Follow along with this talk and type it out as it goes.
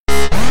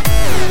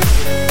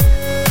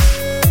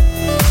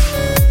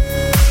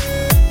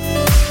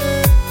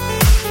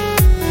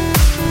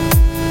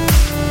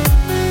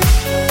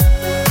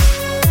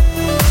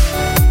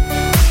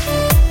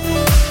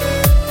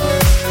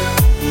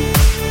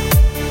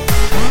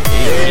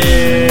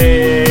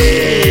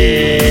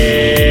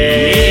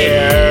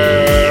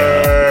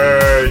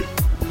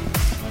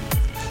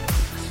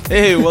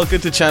welcome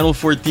to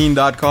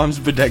Channel14.com's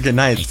Bodega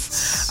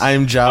Nights.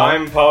 I'm Jao.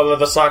 I'm Paolo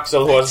the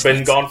Saxel, who has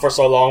been gone for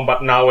so long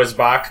but now is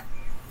back.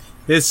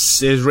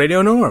 This is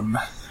Radio Norm.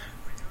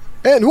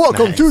 And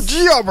welcome to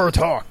Jobber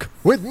Talk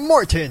with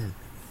Martin.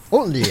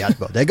 Only at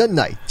Bodega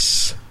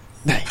Nights.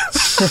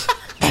 Nights.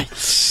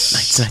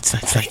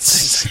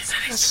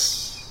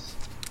 Nights.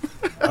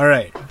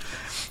 Alright.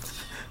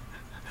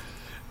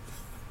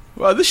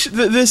 Well,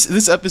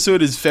 this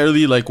episode is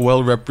fairly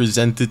well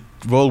represented.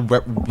 Well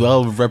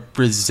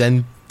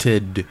represented.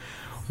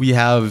 We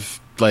have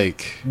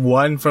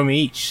one from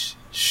each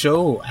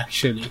show,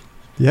 actually.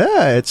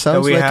 Yeah, it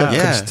sounds like a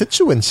Yeah.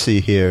 constituency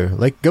here,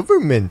 like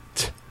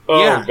government. Oh,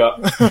 Yeah.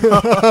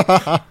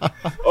 God.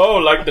 Oh,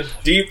 like the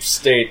deep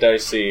state, I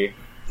see.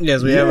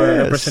 Yes, we have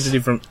a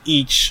representative from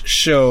each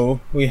show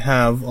we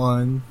have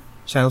on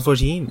Channel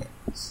 14.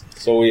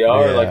 So we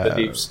are like the Yeah.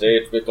 deep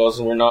state because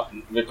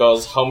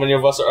how many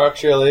of us are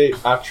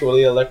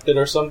actually elected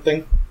or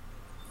something?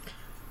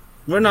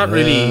 We're not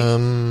really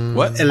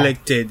what?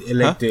 elected.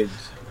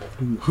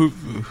 Who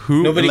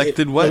Nobody-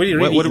 elected what? nobody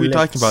really What are we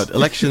elects. talking about?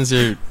 Elections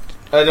are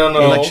I don't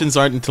know. elections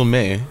aren't until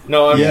May.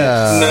 No, I mean,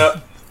 Yeah.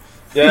 no.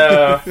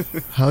 Yeah.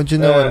 How'd you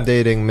know I'm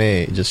dating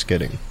May? Just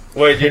kidding.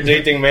 Wait, you're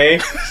dating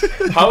May?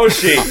 How is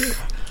she?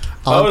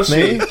 How Aunt is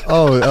May? she?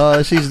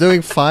 Oh, she's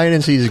doing fine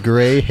and she's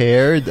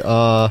gray-haired.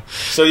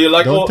 So you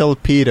like Don't tell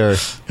Peter.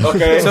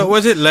 Okay. So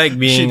what's it like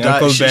being She died-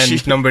 Uncle she- Ben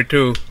she- number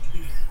 2?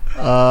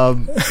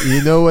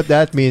 You know what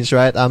that means,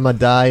 right? I'ma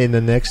die in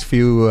the next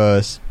few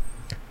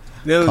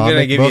They're gonna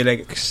comic give you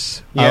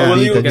books. Yeah. I'll Will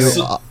be you- the new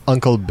so-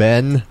 Uncle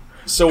Ben.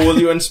 So will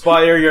you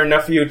inspire your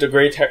nephew to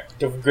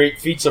great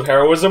feats of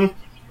heroism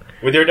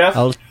with your death?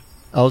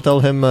 I'll tell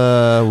him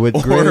with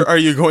Or great. are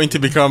you going to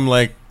become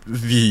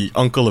the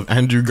uncle of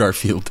Andrew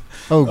Garfield?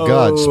 Oh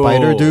God, Oh.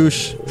 Spider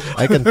douche!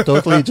 I can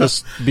totally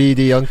just be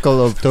the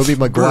uncle of Tobey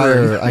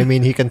Maguire. I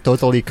mean, he can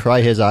totally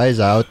cry his eyes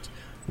out,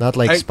 not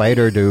like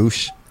Spider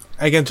douche.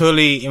 I can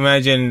totally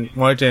imagine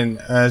Martin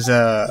as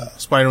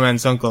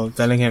Spider-Man's uncle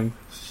telling him,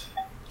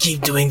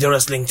 "Keep doing the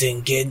wrestling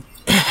thing, kid."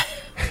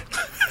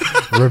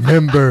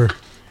 Remember,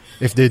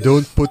 if they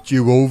don't put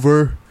you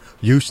over,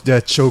 use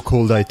that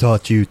chokehold I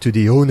taught you to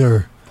the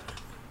owner.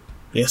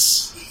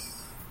 Yes.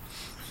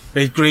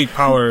 With great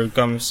power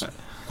comes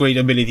great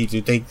ability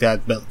to take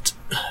that belt.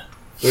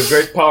 With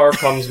great power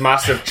comes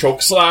massive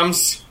choke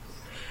slams.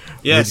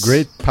 Yes. With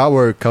great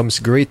power comes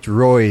great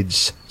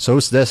roids.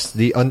 So's this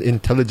the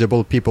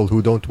unintelligible people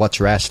who don't watch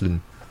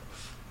wrestling.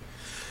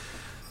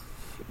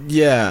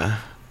 Yeah.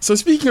 So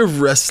speaking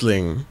of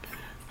wrestling,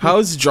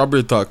 how's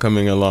Jobber Talk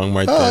coming along,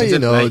 Martin? Oh, Is you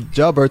it know,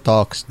 Jobber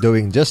Talk's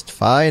doing just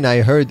fine.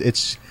 I heard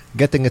it's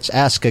getting its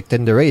ass kicked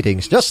in the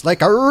ratings, just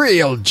like a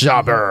real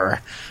jobber.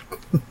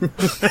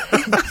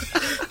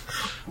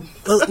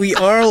 Well,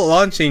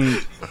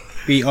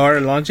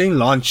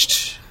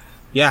 launched.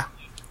 Yeah.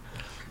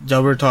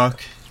 Jobber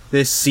Talk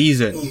this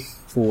season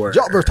for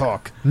Jobber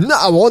Talk,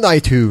 now on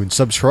iTunes.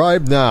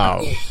 Subscribe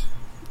now.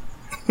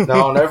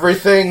 Now on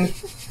everything.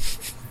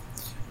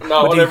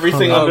 Now on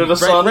everything under the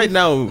sun. Right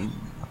now.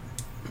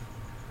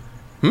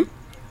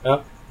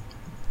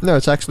 No,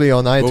 it's actually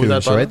on was iTunes,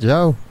 that, Bob? right,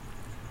 Joe?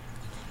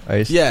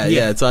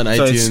 Yeah, it's on So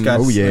iTunes. it's got-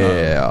 Oh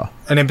yeah.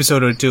 an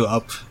episode or two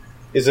up.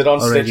 Is it on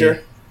Already.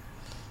 Stitcher?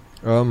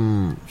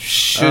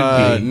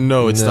 Should be.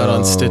 No, it's not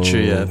on No. Stitcher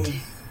yet.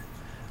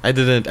 I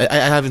didn't. I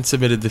haven't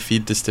submitted the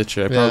feed to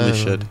Stitcher. I probably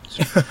Yeah. should.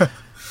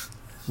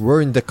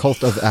 We're in the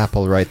cult of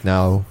Apple right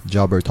now,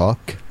 Jobber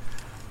Talk.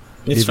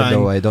 It's even fine.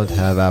 though I don't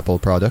have Apple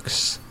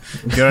products.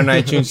 If you're on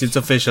iTunes, it's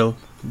official.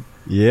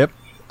 Yep,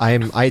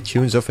 I'm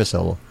iTunes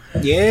official.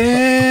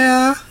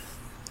 Yeah.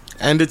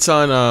 And it's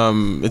on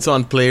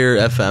Player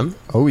FM.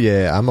 Oh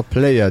yeah, I'm a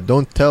player.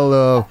 Don't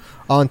tell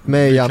Aunt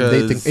May I'm Because-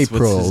 dating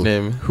April, what's his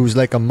name? who's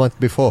like a month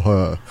before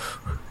her.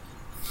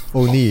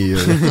 O'Neill.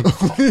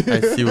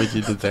 I see what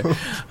you did there.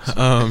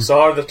 So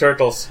are the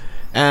turtles.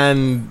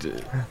 And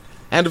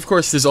of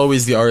course, there's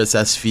always the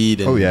RSS feed.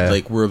 And Oh, yeah.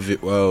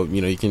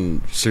 you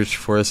can search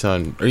for us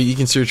on, or you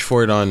can search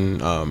for it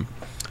on,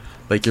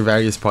 your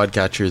various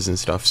podcatchers and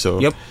stuff. So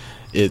Yep.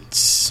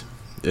 it's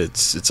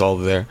all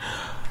there.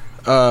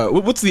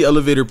 What's the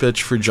elevator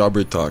pitch for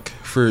Jobber Talk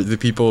for the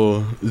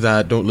people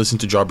that don't listen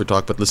to Jobber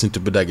Talk but listen to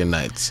Bodega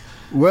Nights?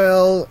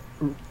 Well,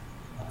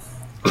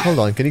 hold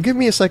on. Can you give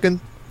me a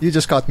second? You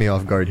just caught me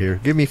off guard here.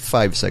 Give me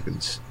 5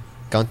 seconds.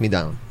 Count me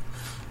down.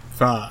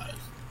 5,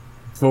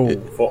 4,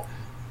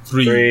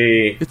 3.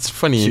 3. It's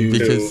funny Two.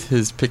 because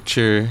his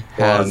picture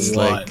has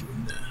One.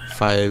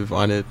 5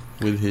 on it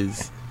with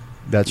his.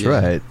 That's Yeah.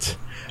 right.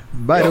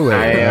 By the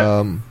way,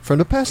 from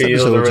the past Feel the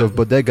episodes rhythm. of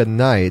Bodega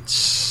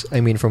Nights, I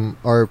mean from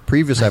our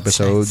previous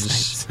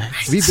episodes,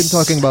 we've been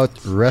talking about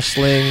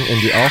wrestling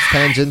in the off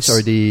tangents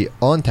or the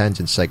on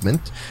tangent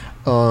segment.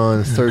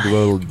 On Third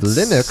World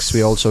Linux,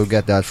 we also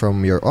get that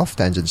from your off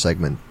tangent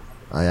segment.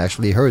 I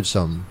actually heard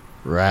some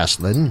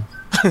wrestling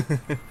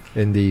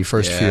in the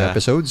first few Yeah.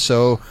 episodes,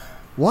 so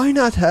Why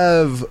not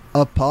have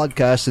a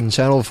podcast in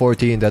Channel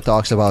 14 that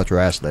talks about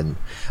wrestling,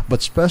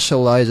 but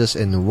specializes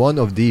in one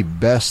of the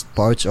best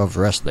parts of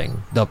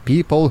wrestling? The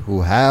people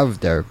who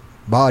have their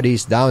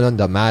bodies down on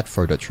the mat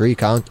for the 3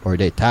 count or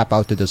they tap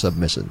out to the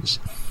submissions.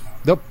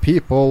 The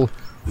people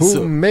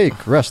who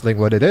make wrestling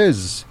what it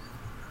is.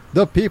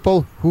 The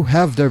people who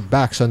have their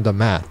backs on the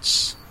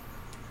mats.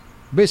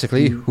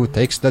 Basically, who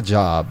takes the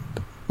job.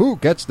 Who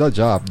gets the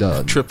job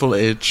done. Triple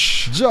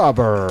H.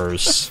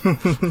 Jobbers.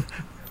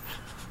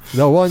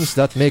 The ones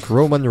that make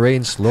Roman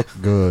Reigns look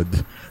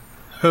good.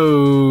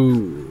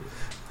 Who?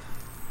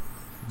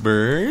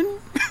 Burn?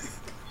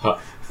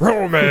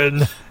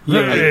 Roman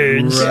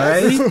Reigns.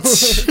 Right?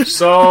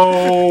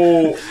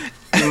 So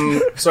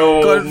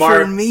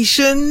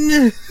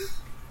Confirmation?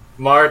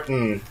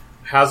 Martin,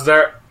 is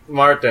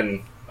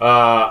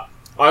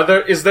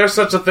there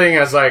such a thing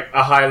as like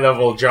a high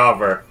level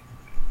jobber?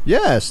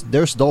 Yes,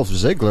 there's Dolph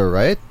Ziggler,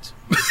 right?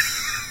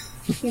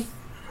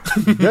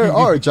 There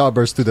are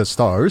jobbers to the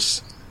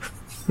stars.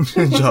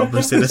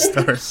 Jobbers to the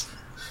stars.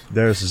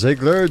 There's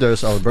Ziggler,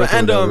 there's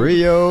Alberto Del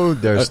Rio,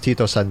 there's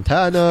Tito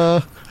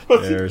Santana,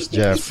 there's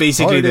Jeff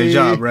Basically Hardy. their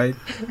job, right?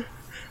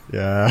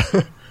 Yeah.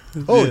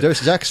 Oh,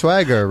 there's Jack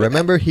Swagger.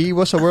 Remember, he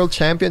was a world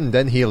champion,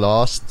 then he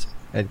lost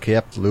and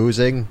kept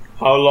losing.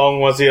 How long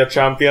was he a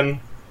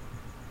champion?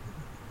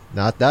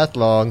 Not that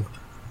long.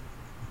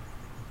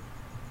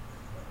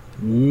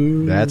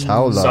 That's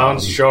how long.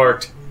 Sounds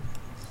short.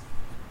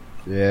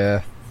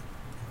 Yeah.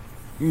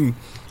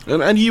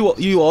 And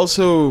you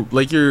also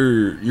like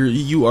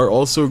you are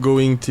also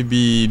going to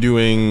be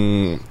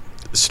doing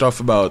stuff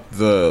about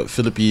the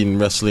Philippine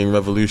wrestling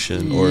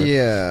revolution, or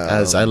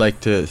as I like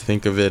to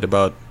think of it,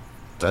 about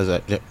go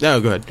ahead.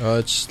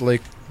 It's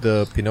like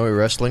the Pinoy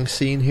wrestling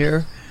scene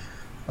here.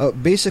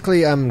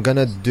 Basically, I'm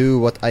gonna do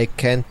what I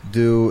can't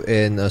do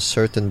in a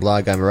certain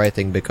blog I'm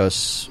writing,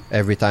 because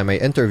every time I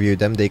interview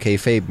them, they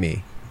kayfabe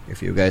me.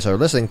 If you guys are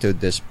listening to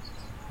this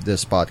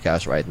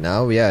podcast right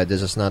now,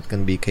 this is not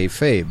gonna be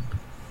kayfabe.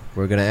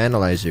 We're gonna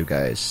analyze you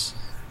guys.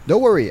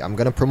 Don't worry, I'm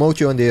gonna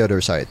promote you on the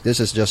other side. This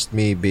is just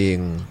me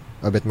being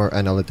a bit more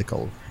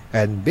analytical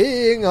and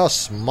being a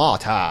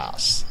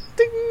smartass.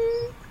 Ding!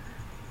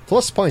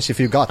 Plus points if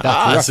you got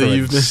that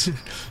reference.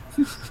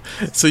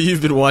 So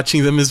you've been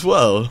watching them as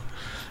well.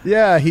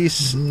 Yeah,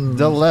 he's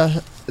the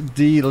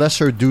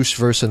lesser douche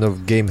version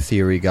of Game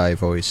Theory guy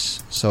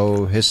voice.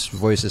 So his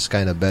voice is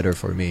kind of better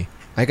for me.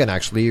 I can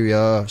actually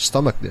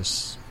stomach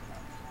this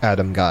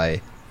Adam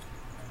guy.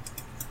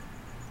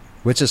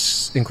 Which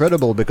is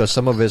incredible, because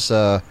some of his,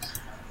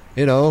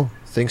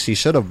 things he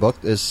should have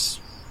booked is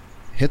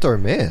hit or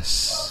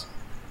miss.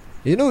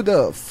 You know,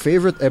 the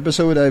favorite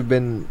episode I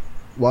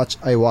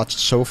watched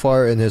so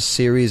far in his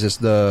series is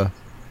the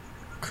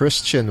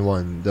Christian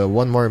one, the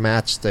one more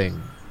match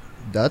thing.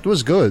 That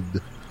was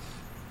good.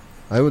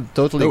 I would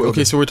totally.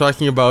 Okay, so we're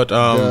talking about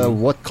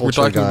What Culture.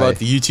 We're talking guy. about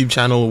the YouTube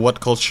channel What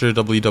Culture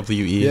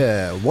WWE.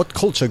 Yeah, What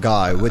Culture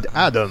guy with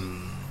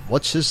Adam.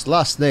 What's his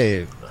last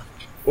name?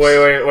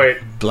 Wait.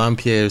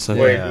 Blampier or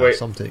something. Wait.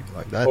 Something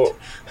like that. Oh,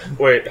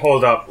 wait,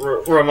 hold up.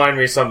 Remind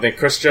me something.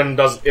 Christian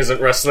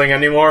isn't wrestling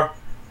anymore?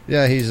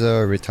 Yeah, he's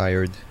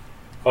retired.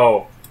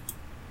 Oh.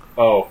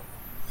 But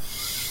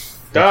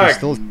he's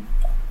still-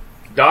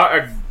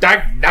 Damn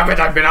it,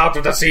 I've been out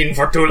of the scene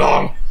for too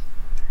long.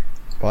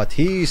 But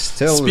he's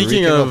still Speaking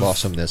reeking of of-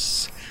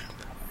 awesomeness.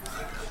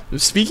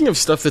 Speaking of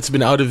stuff that's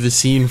been out of the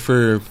scene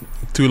for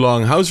too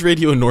long, how's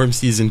Radio Norm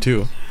Season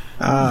 2?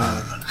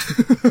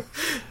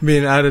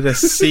 Been out of the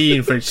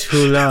scene for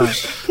too long.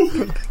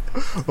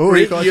 Oh,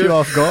 he caught you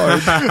off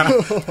guard.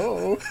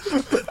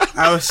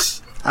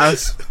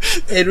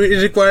 It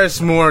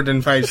requires more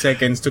than 5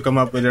 seconds to come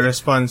up with a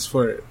response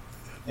for,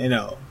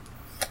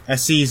 a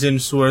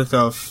season's worth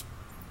of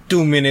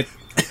 2-minute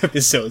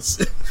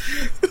episodes.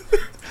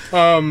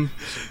 What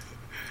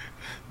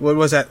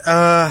was that?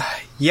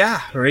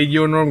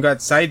 Radio Norm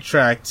got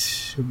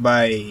sidetracked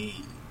by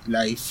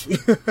life.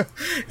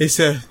 It's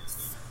the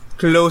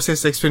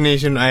closest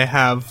explanation I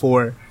have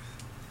for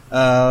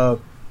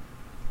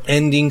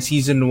ending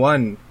season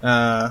 1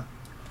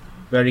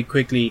 very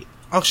quickly.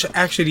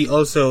 Actually,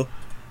 also,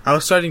 I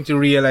was starting to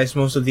realize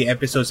most of the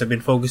episodes have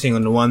been focusing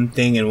on one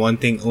thing and one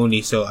thing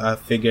only, so I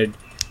figured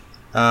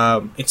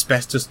it's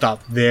best to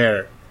stop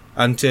there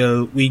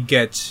until we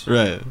get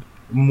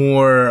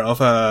more of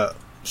a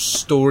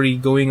story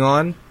going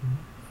on.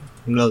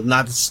 Well,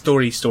 not a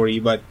story,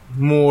 but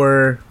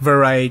more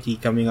variety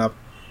coming up.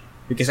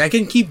 Because I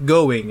can keep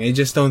going. I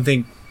just don't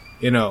think,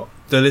 the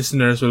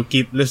listeners will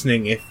keep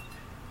listening if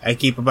I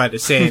keep about the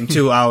same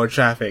 2-hour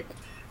traffic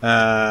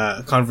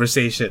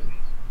conversation.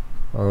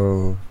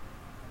 Oh.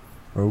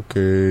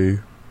 Okay.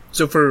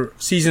 So for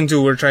season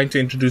 2, we're trying to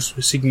introduce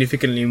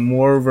significantly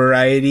more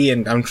variety,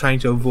 and I'm trying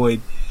to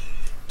avoid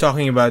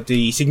talking about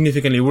the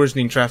significantly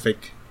worsening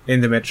traffic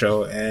in the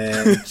metro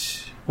and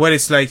what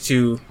it's like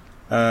to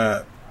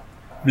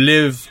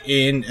live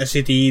in a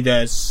city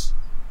that's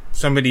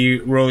somebody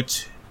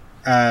wrote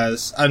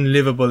as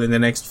unlivable in the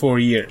next 4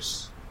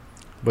 years.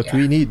 But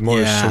we need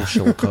more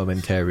social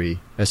commentary,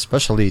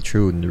 especially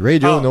through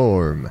Radio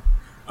Norm.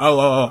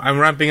 I'm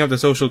ramping up the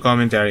social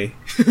commentary.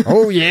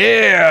 Oh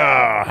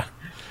yeah!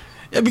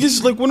 Yeah,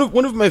 because like one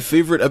of my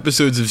favorite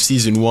episodes of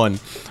season 1.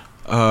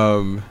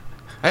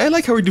 I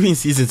like how we're doing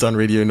seasons on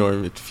Radio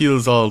Norm. It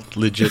feels all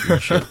legit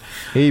and shit.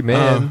 Hey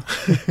man.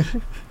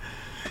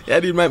 Yeah,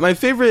 dude, my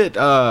favorite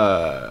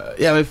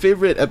my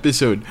favorite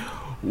episode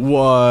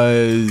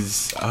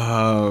was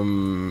I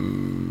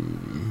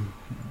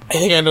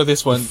think I know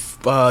this one.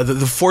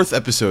 The fourth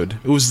episode.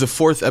 It was the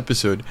fourth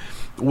episode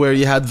where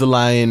you had the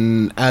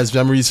line, "As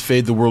memories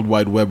fade, the World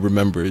Wide Web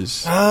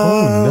remembers."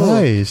 Oh,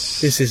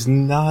 nice. This is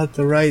not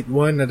the right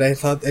one that I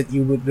thought that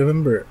you would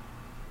remember.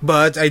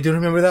 But I do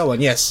remember that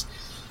one, yes.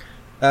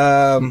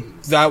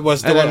 That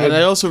was the one and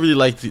I also really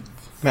liked the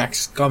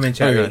Max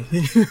commentary.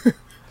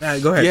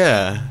 Go ahead.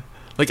 Yeah.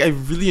 Like I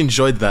really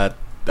enjoyed that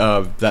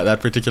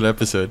particular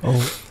episode.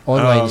 Oh,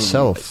 online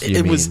self.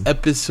 It was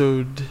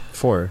episode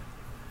 4.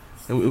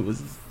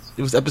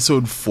 It was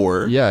episode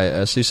 4. Yeah,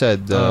 as you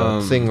said,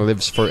 the thing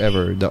lives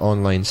forever. The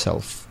online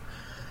self.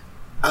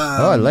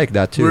 I like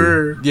that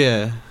too.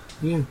 Yeah.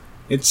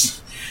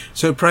 It's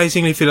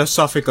surprisingly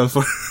philosophical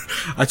for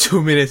a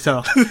 2-minute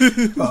talk.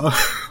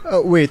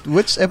 Wait,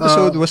 which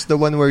episode was the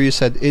one where you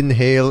said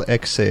inhale,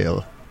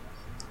 exhale?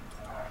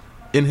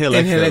 Inhale,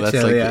 exhale. That's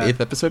like the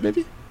 8th episode,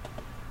 maybe.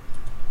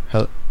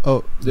 Dude,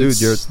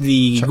 you're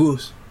the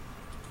goose.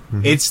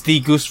 Mm-hmm. It's the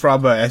Goose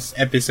Fraba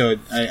episode.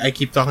 I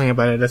keep talking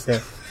about it as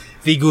the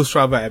Goose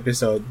Fraba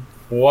episode.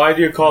 Why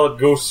do you call it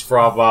Goose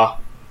Fraba?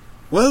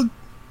 Well,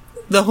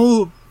 the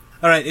whole.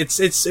 All right,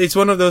 it's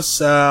one of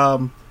those.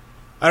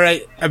 All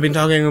right, I've been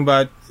talking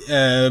about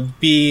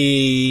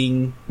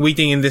waiting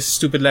in this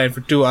stupid line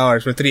for 2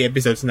 hours for 3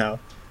 episodes now.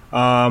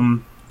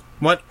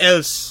 What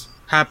else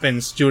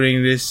happens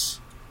during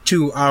this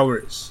 2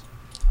 hours?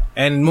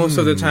 And most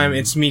of the time,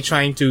 it's me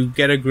trying to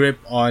get a grip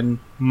on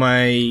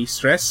my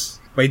stress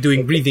by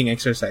doing breathing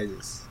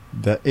exercises.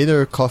 The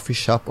inner coffee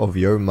shop of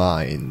your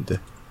mind.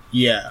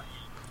 Yeah.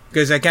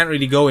 Because I can't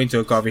really go into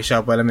a coffee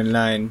shop while I'm in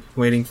line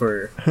waiting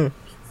for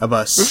a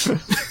bus.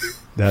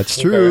 That's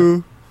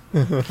true.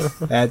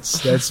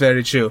 That's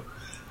very true.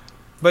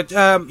 But,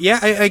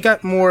 I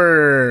got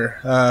more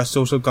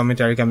social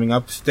commentary coming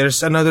up.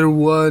 There's another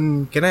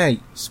one. Can I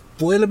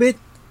spoil a bit?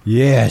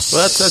 Yes.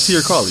 Well, that's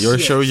your call. Your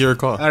show, your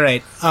call. All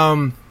right.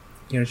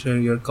 Your show,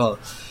 your call.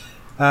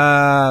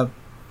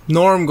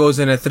 Norm goes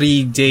on a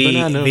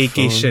 3-day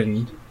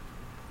vacation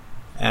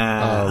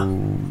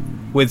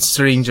with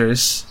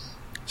strangers.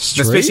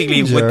 That's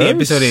basically what the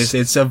episode is.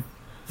 It's a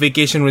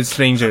vacation with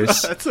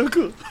strangers. That's so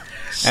cool.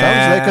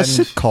 Sounds like a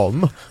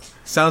sitcom.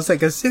 Sounds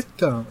like a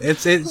sitcom.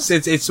 It's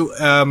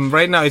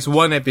right now it's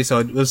one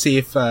episode. We'll see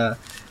if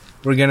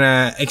we're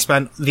gonna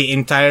expand the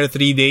entire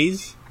 3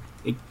 days.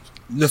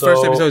 The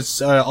first episode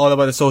is all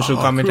about the social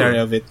commentary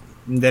of it.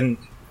 And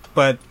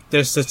but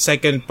there's the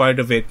second part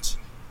of it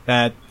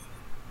that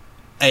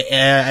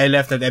I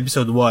left at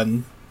episode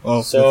 1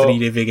 of the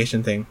 3-day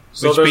vacation thing,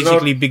 which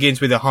basically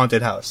begins with a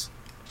haunted house.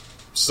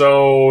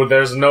 So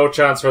there's no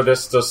chance for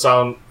this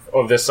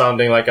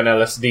sounding like an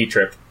LSD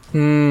trip.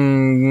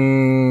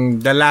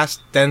 The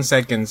last 10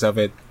 seconds of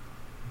it,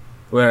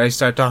 where I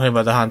start talking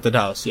about the haunted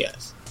house.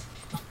 Yes.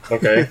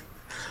 Okay.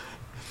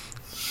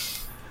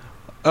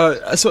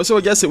 So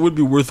I guess it would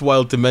be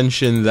worthwhile to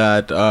mention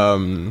that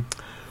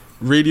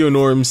Radio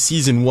Norm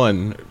Season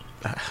 1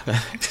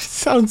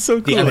 sounds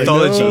so cool. The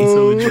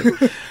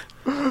anthology.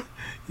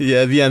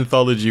 Yeah, the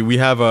anthology. We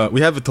have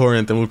a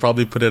torrent, and we'll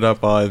probably put it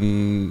up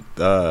on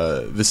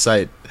the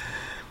site,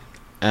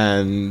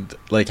 and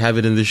like have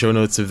it in the show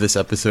notes of this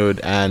episode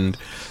and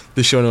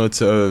the show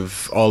notes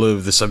of all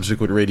of the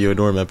subsequent Radio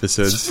Norm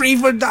episodes. It's free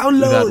for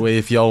download. That way,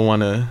 if y'all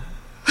wanna.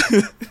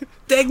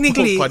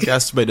 Technically,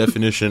 podcasts by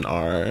definition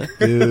are.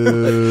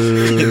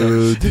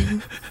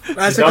 Dude.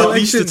 As a at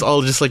least it's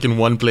all just like in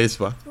one place,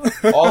 ba?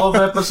 All of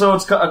the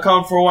episodes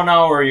account for 1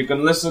 hour. You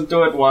can listen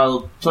to it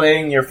while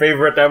playing your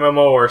favorite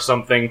MMO or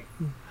something.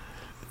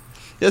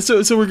 Yeah,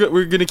 so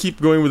we're gonna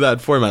keep going with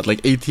that format, like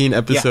 18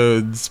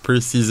 episodes per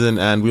season,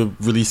 and we'll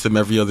release them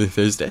every other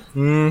Thursday.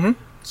 Mm-hmm.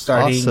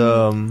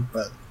 Awesome.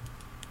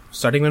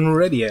 Starting when we're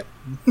ready. Yeah.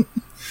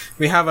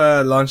 We have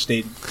a launch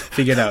date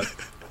figured out.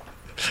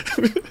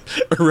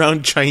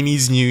 Around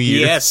Chinese New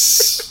Year.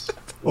 Yes.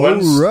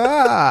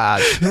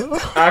 Alright.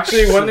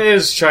 Actually, when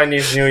is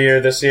Chinese New Year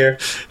this year?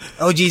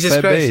 Oh, Jesus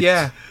Feb Christ, 8.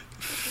 yeah.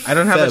 I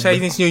don't have a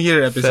Chinese New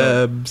Year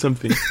episode. Feb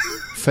something.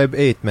 Feb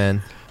 8,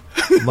 man.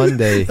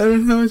 Monday. I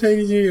don't have a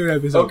Chinese New Year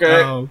episode.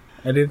 Okay. Oh,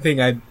 I didn't think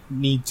I'd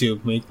need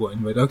to make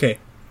one, but okay.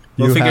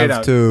 We'll figure it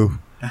out. To.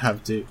 I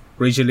have to.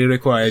 Racially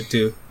required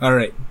to.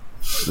 Alright.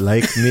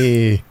 Like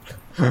me.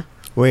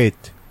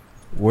 Wait.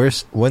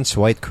 When's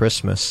White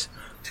Christmas?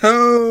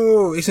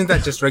 Oh, isn't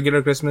that just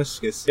regular Christmas?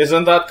 Yes.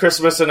 Isn't that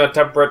Christmas in a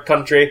temperate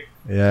country?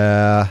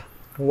 Yeah.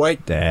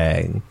 White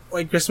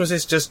Christmas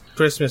is just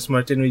Christmas,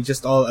 Martin. We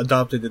just all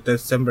adopted it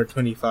December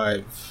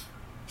 25.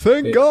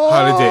 Thank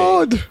God!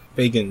 Holiday.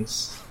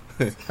 Pagans.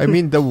 I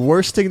mean, the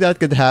worst thing that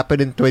could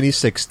happen in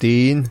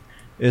 2016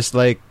 is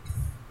like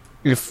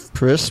if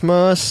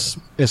Christmas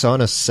is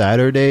on a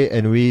Saturday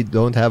and we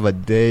don't have a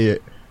day,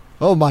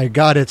 oh my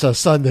God, it's a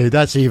Sunday.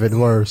 That's even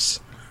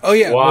worse. Oh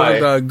yeah, Why? one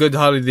of the good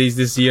holidays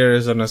this year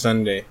is on a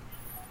Sunday.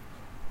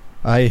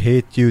 I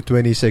hate you,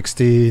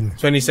 2016.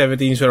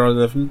 2017 is where all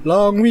the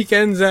long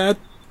weekends at.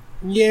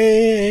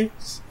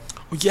 Yes.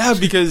 Yeah,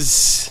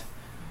 because...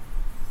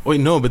 Wait,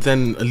 no, but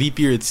then a leap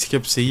year, it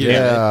skips a year.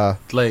 Yeah.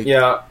 Right? Like,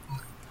 Yeah.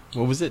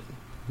 what was it?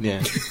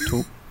 Yeah.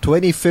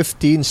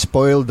 2015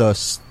 spoiled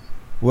us.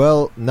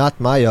 Well, not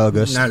my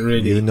August. Not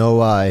really. You know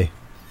why.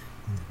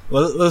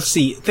 Well, we'll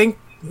see. Think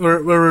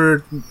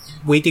we're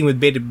waiting with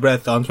bated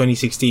breath on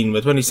 2016, but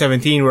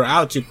 2017 we're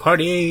out to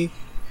party.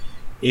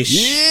 Ish.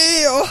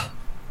 Yeah!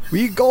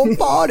 We go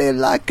party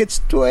like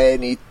it's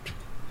 20...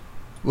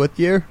 What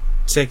year?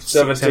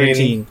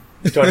 17.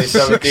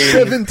 2017.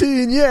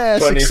 17, yeah,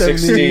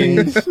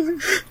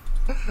 2016.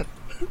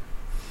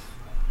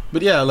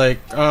 But yeah, like,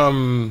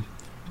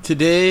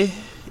 today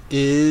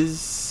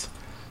is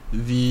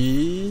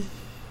the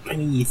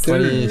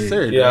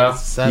 23rd. Yeah. Right?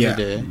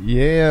 Saturday.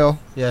 Yeah.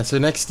 Yeah, so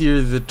next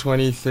year the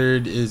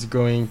 23rd is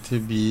going to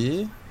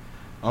be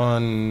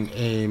on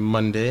a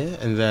Monday,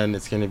 and then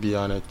it's going to be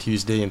on a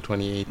Tuesday in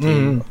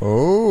 2018.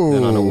 Oh.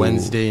 Then on a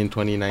Wednesday in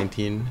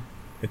 2019.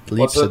 It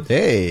leaps a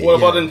day. What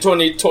about in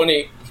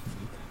 2020?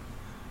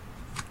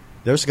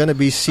 There's gonna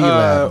be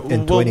Sealand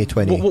in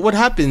 2020. What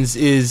happens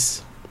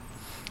is...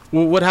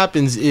 the...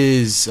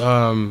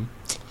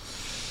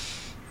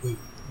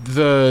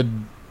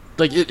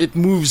 Like, it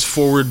moves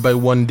forward by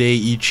one day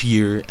each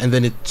year, and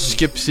then it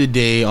skips a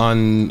day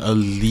on a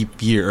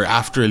leap year, or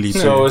after a leap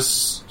year.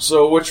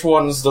 So which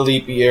one's the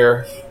leap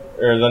year?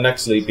 Or the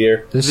next leap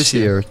year? This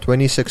year,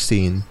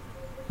 2016.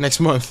 Next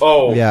month.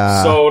 Oh,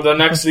 Yeah. So the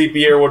next leap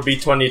year would be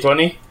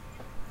 2020?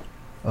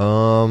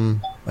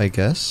 I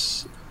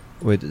guess.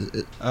 Wait. You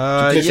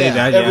could say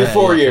that, Every yeah.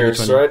 4 years,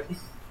 2020. right?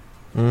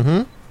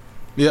 Mm-hmm.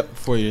 Yep,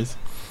 4 years.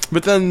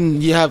 But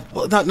then you have,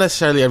 well, not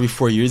necessarily every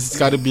 4 years. It's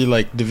got to be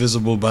like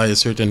divisible by a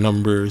certain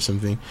number or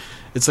something.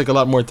 It's like a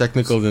lot more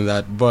technical than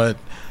that, but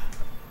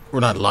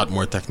we're not a lot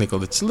more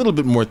technical. It's a little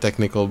bit more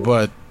technical,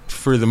 but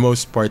for the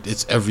most part,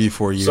 it's every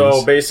 4 years.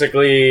 So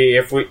basically,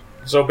 every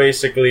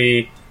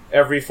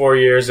 4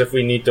 years, if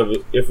we need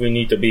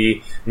to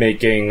be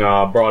making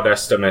broad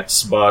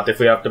estimates, but if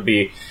we have to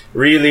be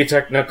really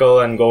technical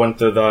and go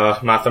into the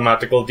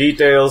mathematical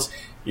details,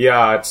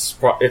 yeah,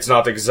 it's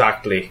not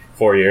exactly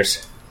 4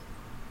 years.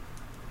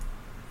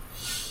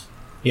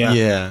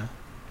 Yeah.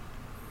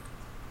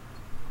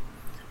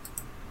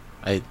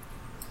 I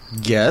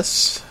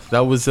guess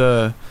that was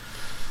a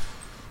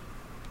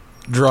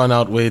drawn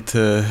out way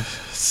to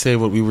say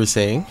what we were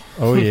saying.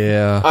 Oh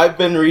yeah. I've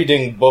been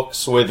reading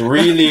books with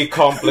really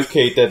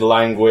complicated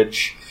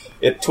language.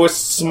 It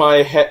twists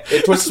my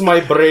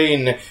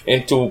brain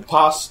into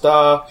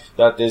pasta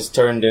that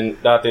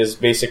is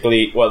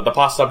basically, well, the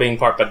pasta being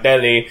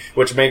parpadelli,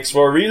 which makes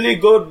for really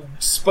good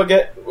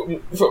spaghetti,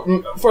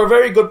 for a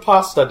very good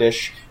pasta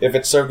dish if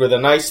it's served with a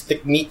nice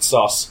thick meat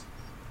sauce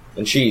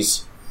and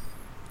cheese.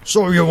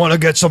 So you want to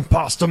get some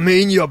pasta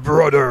mania,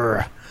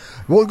 brother?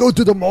 We'll go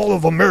to the Mall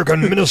of America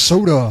in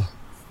Minnesota.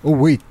 Oh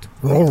wait,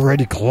 we're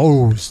already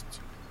closed.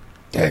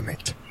 Damn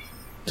it.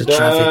 The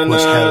traffic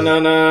was hell.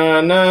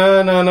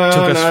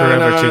 Took us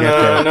forever to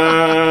get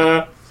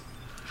there.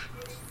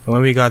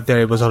 When we got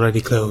there, it was already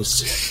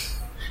closed.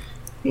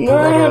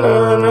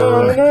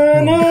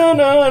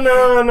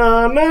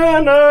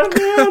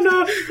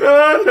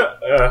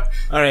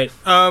 Alright,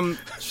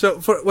 so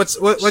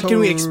what can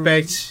we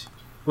expect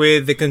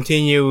with the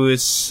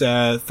continuous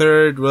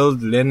third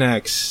world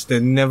Linux, the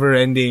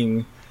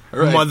never-ending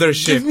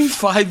mothership? Give me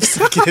 5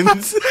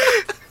 seconds.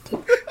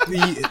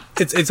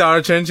 It's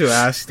our turn to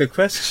ask the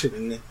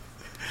question.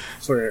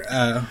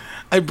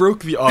 I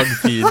broke the OG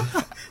feed.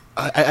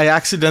 I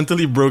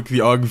accidentally broke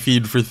the OG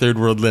feed for Third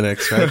World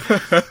Linux, right?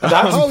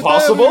 That's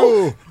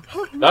possible?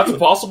 That's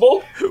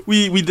possible?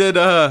 We did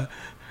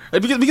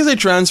because I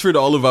transferred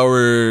all of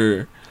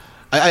our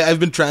I've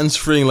been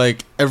transferring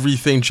like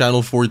everything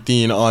Channel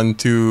 14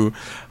 onto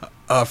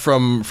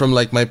from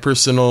like my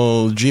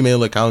personal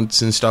Gmail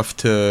accounts and stuff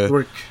to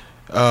Work.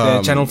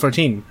 Channel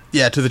 14.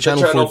 Yeah, to the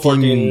Channel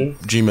 14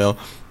 Gmail.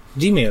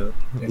 Gmail.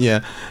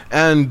 Yeah.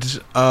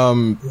 And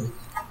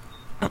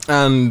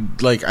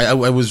like I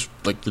was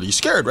like really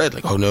scared, right?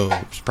 Like, oh no,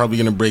 it's probably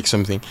gonna break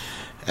something.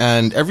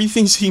 And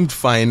everything seemed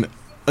fine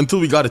until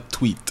we got a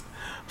tweet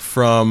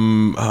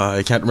from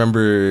I can't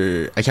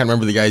remember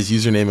the guy's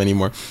username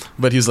anymore.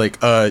 But he was like,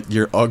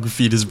 your OG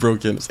feed is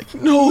broken. It's like,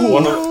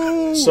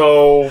 no.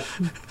 So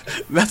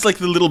that's like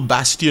the little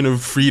bastion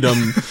of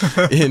freedom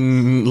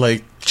in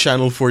like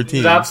Channel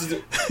 14.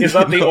 Is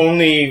that the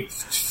only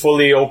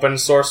fully open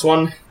source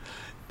one?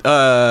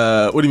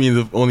 What do you mean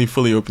the only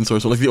fully open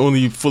source? Like the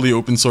only fully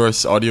open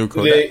source audio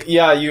codec?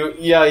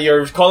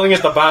 You're calling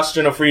it the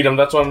bastion of freedom.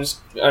 That's why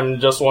I'm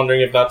just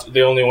wondering if that's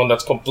the only one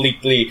that's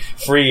completely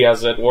free,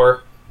 as it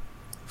were.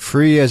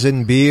 Free as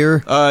in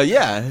beer?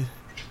 Yeah.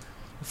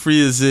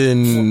 Free as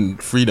in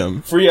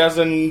freedom. Free as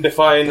in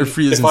defined Or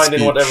free as in in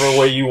speech. whatever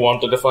way you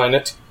want to define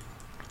it.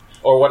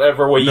 or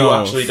whatever way you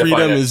actually define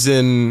freedom it. is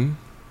in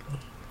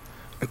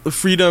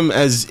freedom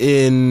as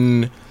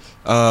in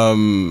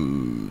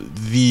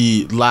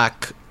the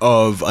lack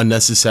of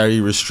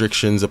unnecessary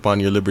restrictions upon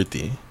your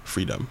liberty.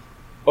 Freedom.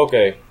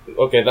 Okay,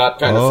 that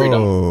kind of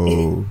freedom.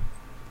 Oh.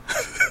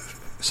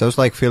 Sounds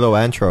like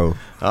Philoantro.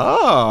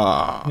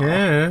 Ah.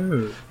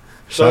 Yeah.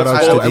 So Shout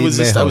out to I Dean was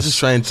just Mejos.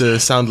 trying to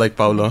sound like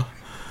Paulo.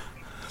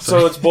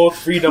 So it's both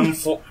freedom.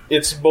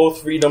 It's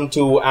both freedom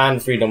 2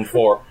 and freedom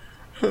 4.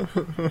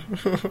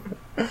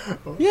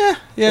 Yeah.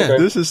 Okay.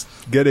 This is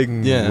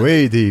getting Yeah.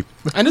 way deep.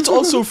 And it's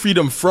also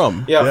freedom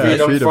from. Yeah,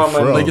 freedom, freedom from,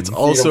 and from. Like it's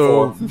freedom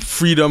also for.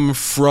 freedom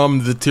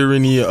from the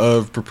tyranny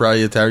of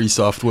proprietary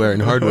software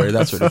and hardware,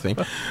 that sort of thing.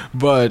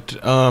 But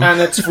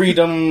And it's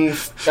freedom.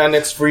 And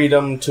it's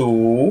freedom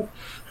to.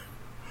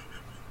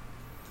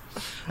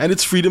 and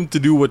it's freedom to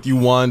do what you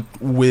want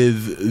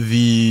with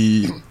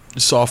the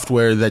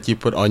software that you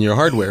put on your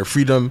hardware.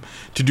 Freedom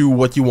to do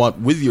what you want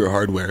with your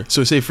hardware.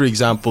 So say, for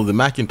example, the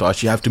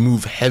Macintosh, you have to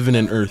move heaven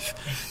and earth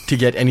to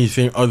get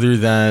anything other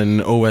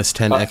than OS X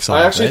on I it,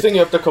 actually right? think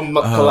you have to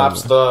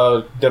collapse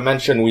the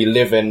dimension we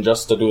live in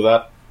just to do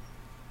that.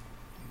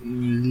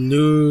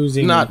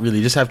 Losing. Not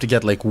really. Just have to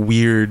get like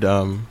weird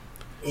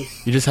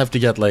you just have to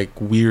get like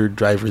weird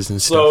drivers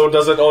and stuff. So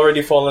does it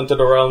already fall into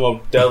the realm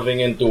of delving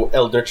into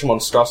eldritch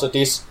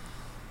monstrosities?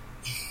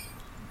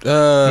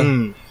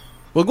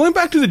 Well, going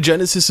back to the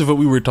genesis of what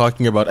we were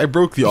talking about, I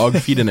broke the OG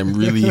feed and I'm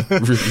really,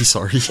 really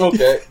sorry.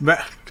 Okay.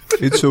 But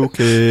It's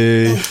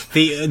okay.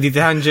 the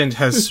tangent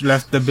has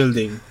left the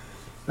building.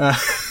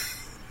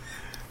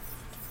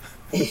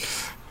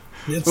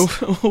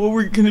 What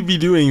we're gonna be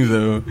doing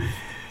though?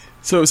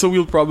 So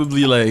we're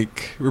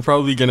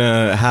probably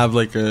gonna have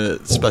like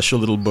a special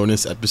little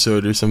bonus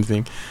episode or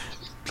something,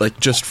 like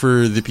just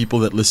for the people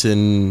that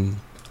listen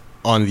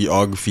on the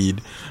OG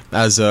feed.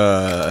 As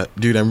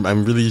dude,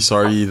 I'm really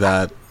sorry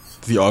that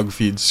the OG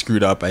feed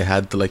screwed up. I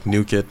had to like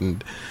nuke it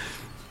and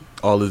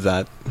all of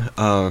that.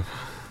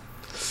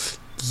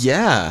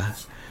 Yeah.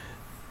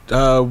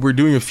 We're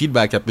doing a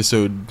feedback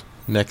episode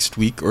next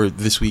week or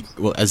this week.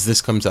 Well, as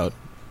this comes out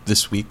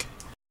this week.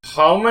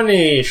 How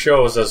many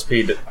shows has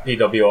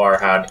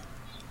PWR had?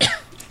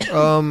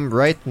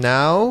 Right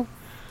now,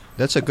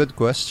 that's a good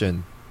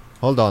question.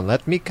 Hold on,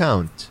 let me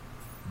count.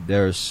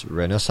 There's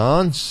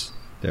Renaissance,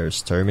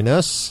 there's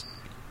Terminus,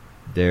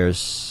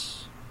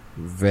 there's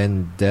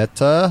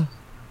Vendetta,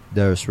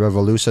 there's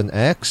Revolution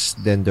X,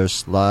 then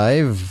there's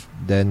Live,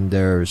 then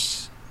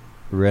there's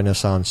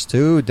Renaissance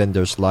 2, then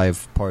there's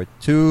Live Part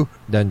 2,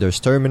 then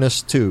there's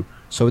Terminus 2.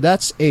 So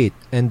that's 8,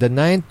 and the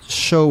 9th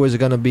show is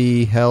gonna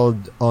be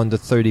held on the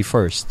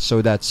 31st,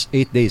 so that's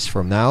 8 days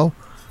from now.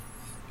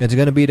 It's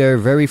gonna be their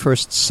very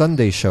first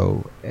Sunday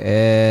show,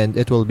 and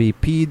it will be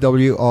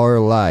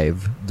PWR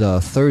Live, the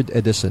 3rd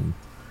edition,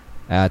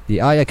 at the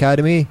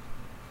iAcademy,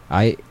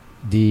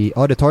 the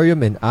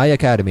auditorium in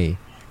iAcademy.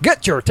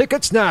 Get your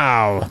tickets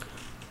now!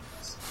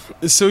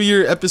 So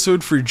your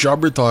episode for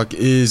Jobber Talk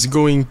is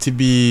going to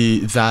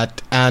be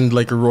that and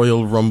like a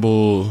Royal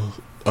Rumble,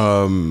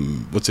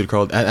 what's it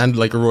called? And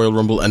like a Royal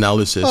Rumble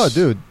analysis. Oh,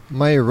 dude,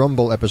 my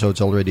Rumble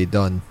episode's already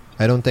done.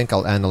 I don't think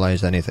I'll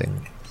analyze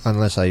anything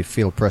unless I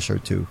feel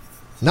pressured to.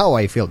 Now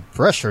I feel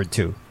pressured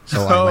to,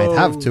 so I might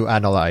have to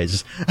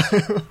analyze.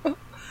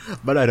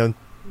 But I don't.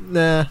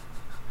 Nah.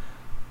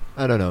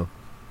 I don't know.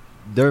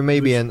 There may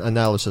be an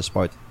analysis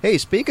part. Hey,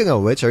 speaking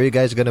of which, are you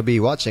guys gonna be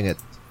watching it?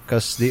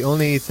 Because the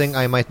only thing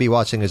I might be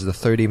watching is the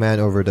 30-man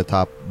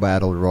over-the-top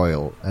battle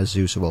royal, as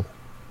usual.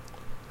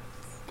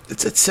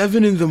 It's at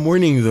 7 in the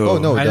morning though. Oh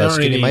no, I the don't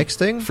Skinny really- Mike's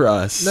thing? For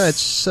us. No,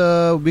 it's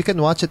we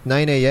can watch it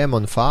 9 a.m.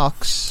 on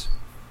Fox.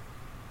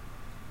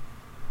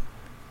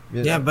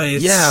 Yeah, but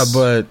it's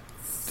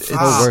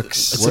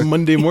it's a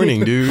Monday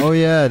morning, dude. Oh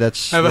yeah,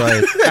 that's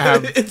right.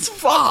 It's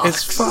Fox.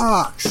 It's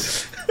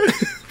Fox.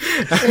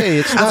 Hey,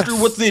 it's not. After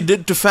what they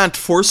did to Fant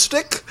Four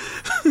Stick.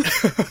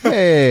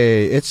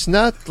 Hey, it's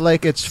not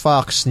like it's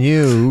Fox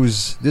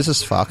News. This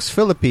is Fox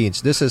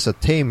Philippines. This is a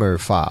tamer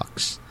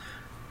fox.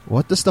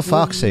 What does the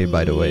fox say,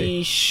 by the way?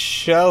 We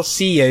shall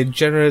see. I'm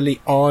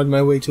generally on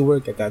my way to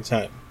work at that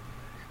time.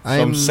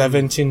 From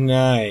 7 to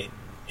 9.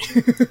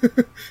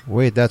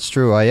 Wait, that's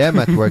true. I am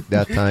at work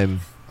that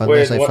time.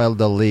 Unless Wait, I what- filed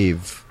the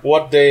leave.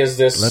 What day is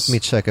this? Let me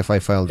check if I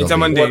filed the It's leave. a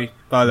Monday,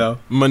 Paolo.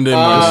 Monday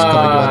coming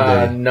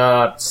Monday.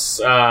 Nuts.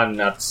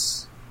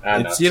 Nuts.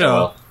 It's, Nuts. you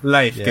know,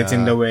 life gets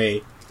in Yeah. the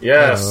way.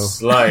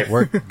 Yes, life.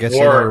 Work gets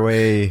in our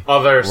way.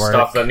 Other Work.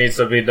 stuff that needs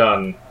to be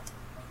done.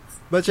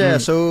 But yeah,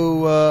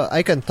 so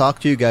I can talk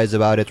to you guys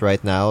about it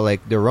right now.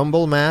 Like the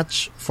Rumble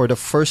match, for the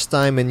first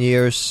time in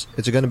years,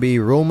 it's gonna be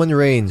Roman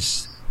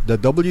Reigns, the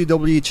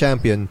WWE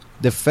champion,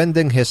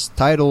 defending his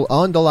title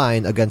on the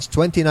line against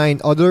 29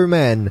 other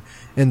men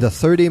in the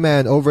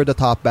 30-man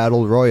over-the-top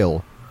battle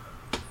royal.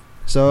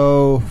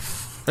 So,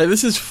 Right,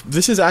 this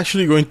is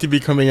actually going to be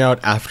coming out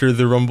after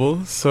the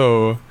Rumble,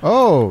 so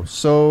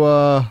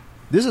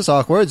this is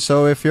awkward.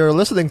 So if you're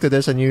listening to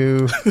this and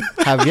you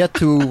have yet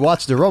to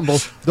watch the Rumble,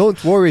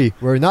 don't worry,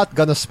 we're not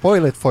gonna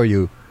spoil it for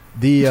you.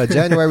 The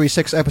January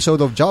 6th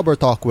episode of Jobber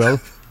Talk will.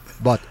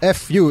 But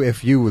F you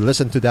if you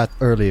listened to that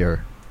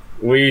earlier.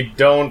 We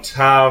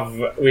cannot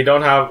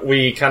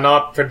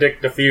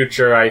predict the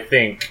future, I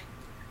think.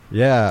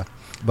 Yeah,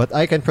 but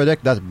I can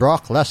predict that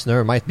Brock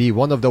Lesnar might be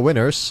one of the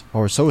winners,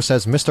 or so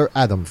says Mr.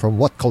 Adam from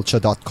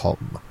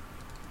WhatCulture.com.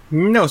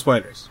 No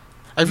spoilers.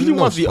 I really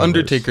No want The spoilers.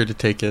 Undertaker to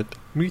take it.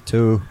 Me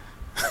too.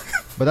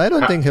 But I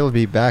don't think he'll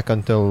be back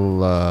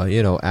until,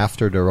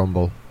 after the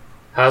Rumble.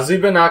 Has he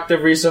been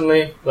active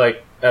recently?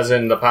 Like, as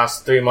in the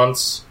past 3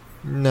 months?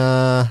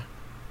 Nah.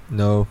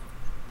 No.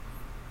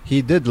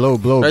 He did low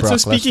blow Right, Brock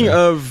so speaking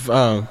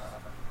Lesnar.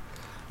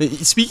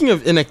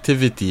 of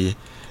inactivity,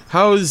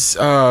 how's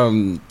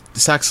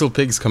Saxel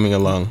Pigs coming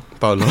along,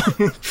 Paolo?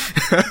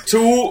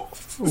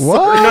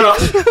 What? No,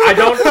 I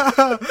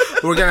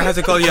don't. We're gonna have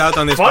to call you out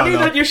on this. Funny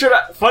Paolo. that you should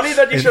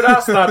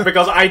ask that,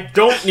 because I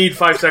don't need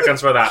 5 seconds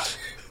for that.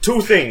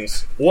 2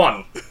 things.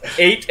 1,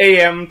 8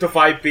 a.m. to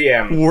 5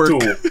 p.m. Work.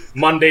 2,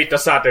 Monday to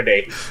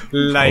Saturday.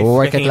 Life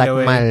Work it getting like in the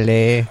way.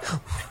 Malay.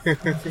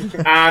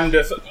 And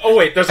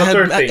wait, there's a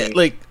third thing.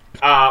 Like,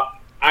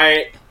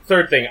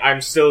 Third thing,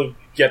 I'm still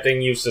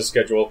getting used to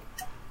schedule.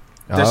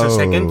 There's a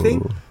second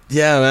thing?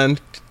 yeah, man.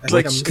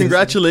 Like, I'm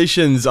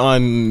congratulations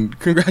on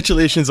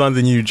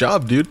the new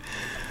job, dude.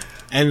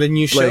 And the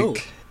new show.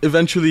 Like,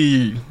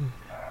 eventually.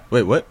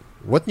 Wait, what?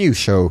 What new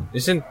show?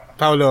 Isn't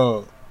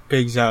Paolo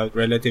Pigs Out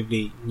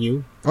relatively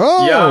new?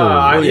 Oh!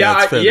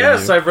 it's fairly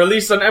yes, new. I've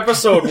released an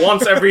episode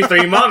once every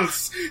 3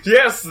 months.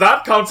 Yes,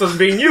 that counts as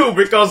being new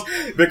because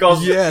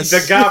Yes.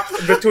 the gap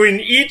between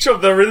each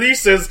of the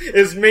releases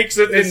makes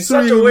it in It's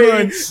such a 3 way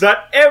months.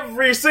 that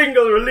every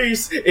single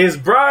release is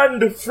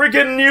brand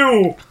friggin'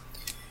 new.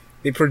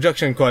 The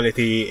production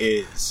quality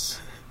is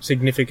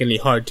significantly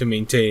hard to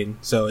maintain,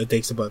 so it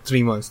takes about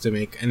 3 months to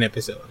make an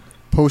episode.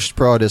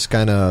 Post-prod is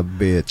kinda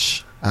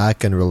bitch. I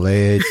can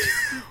relate.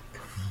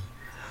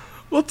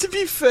 Well, to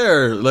be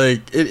fair,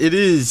 like it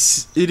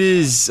is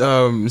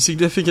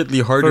significantly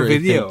harder, For I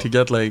video. think, to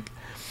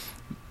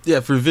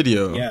get for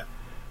video. Yeah.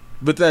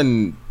 But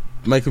then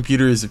my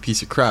computer is a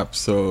piece of crap,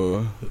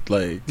 so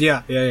like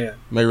Yeah.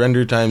 my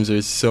render times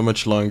are so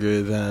much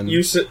longer than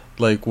You say,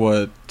 like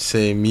what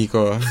say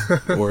Miko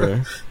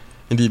or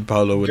indeed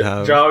Paolo would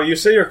have. Jao, you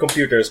say your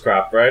computer is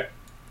crap, right?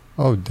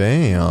 Oh,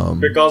 damn.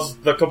 Because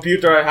the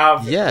computer I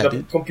have, Yeah, the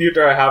dude.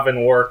 computer I have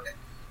in work,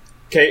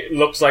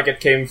 looks like it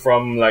came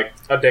from like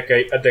a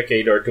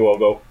decade or 2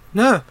 ago.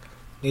 No.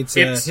 It's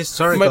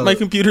historical. My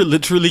computer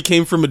literally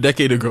came from a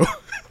decade ago.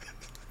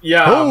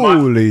 Yeah,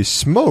 Holy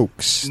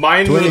smokes.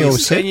 mine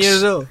was 10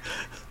 years 2006? old.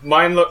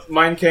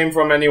 mine came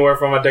from anywhere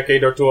from a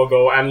decade or 2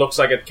 ago, and looks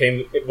like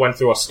it went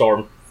through a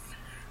storm.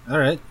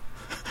 Alright.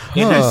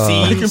 It has Huh.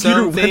 seen My computer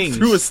some went things.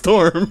 through a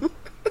storm.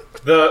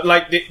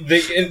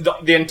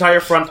 The entire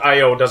front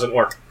I/O doesn't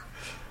work,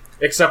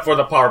 except for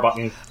the power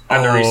button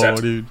and the reset.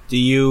 Dude, Do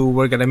you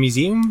work at a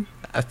museum?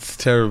 that's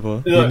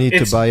terrible. You need to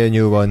It's- buy a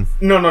new one.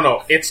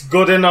 No. It's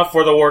good enough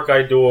for the work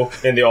I do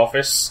in the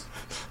office.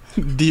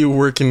 Do you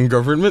work in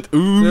government?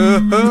 Ooh.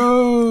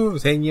 Oh,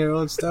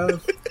 10-year-old stuff.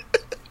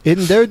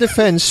 In their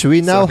defense, we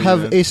now Sorry, have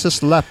man.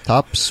 Asus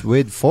laptops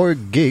with 4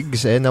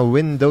 gigs and a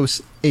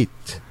Windows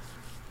 8.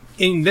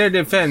 In their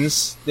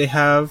defense, they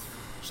have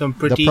some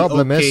pretty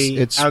problem is, okay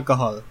it's-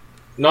 alcohol.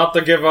 Not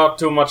to give out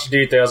too much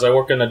details, I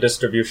work in a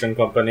distribution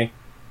company.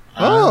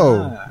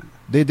 Oh!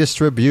 They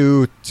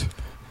distribute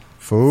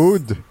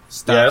food,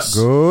 Stuff. Yes.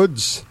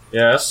 goods,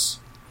 Yes.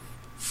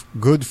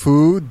 good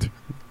food.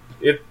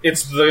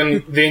 It's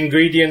the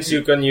ingredients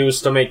you can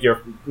use to make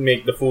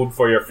the food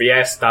for your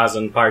fiestas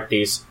and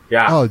parties.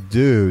 Yeah. Oh,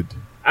 dude.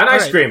 And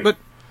ice Alright, cream. But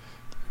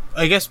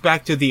I guess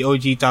back to the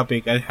OG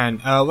topic at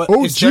hand. OG!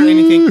 Is there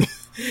anything?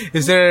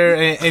 Is there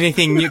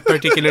anything new,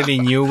 particularly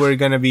new we're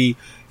gonna be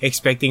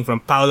expecting from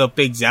Paolo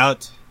Pigs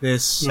Out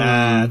this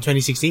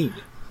 2016?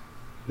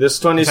 This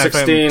Aside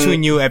from 2016. 2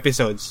 new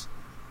episodes.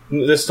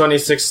 This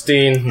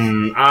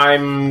 2016.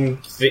 I'm.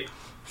 3,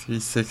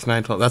 6,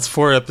 9, 12. That's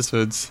 4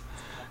 episodes.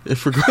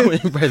 If we're going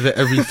by the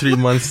every 3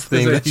 months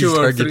thing There's that he's 2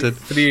 or targeted.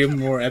 3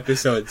 more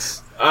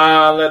episodes.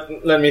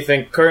 Let me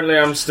think. Currently,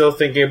 I'm still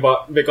thinking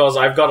about, because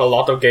I've got a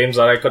lot of games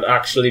that I could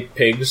actually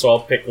pick, so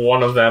I'll pick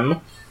one of them.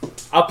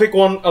 I'll pick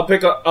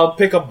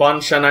a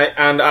bunch,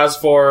 and as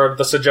for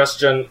the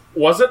suggestion,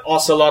 was it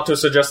Ocelot who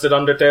suggested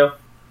Undertale?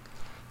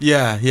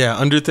 Yeah,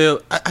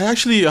 Undertale. I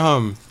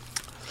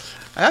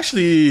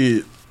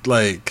actually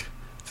like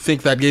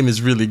think that game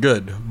is really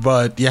good,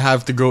 but you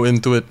have to go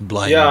into it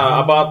blind.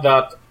 Yeah, about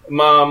that.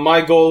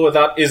 My goal with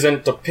that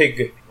isn't to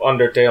pig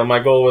Undertale. My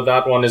goal with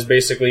that one is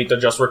basically to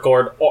just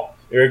record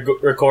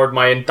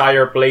my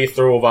entire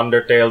playthrough of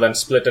Undertale, then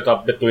split it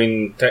up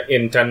between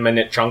in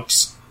 10-minute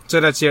chunks. So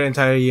that's your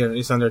entire year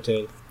is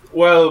Undertale.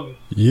 Well,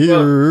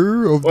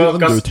 Year of well,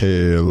 the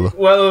Undertale.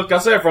 Well,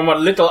 kasi from what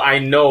little I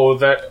know,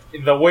 that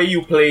the way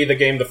you play the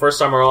game the first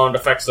time around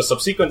affects the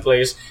subsequent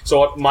plays. So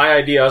what my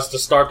idea is to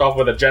start off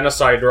with a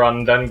genocide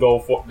run, then go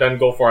for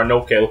a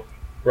no-kill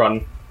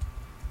run.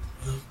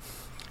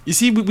 You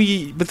see,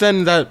 but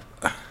then that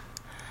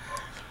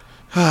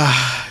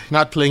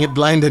not playing it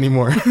blind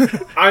anymore.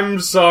 I'm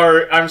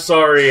sorry.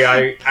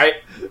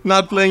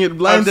 not playing it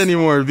blind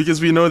anymore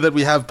because we know that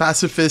we have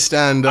pacifist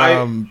and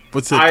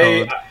what's it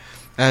called?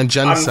 And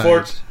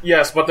genocide.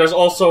 Yes, but there's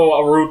also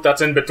a route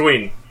that's in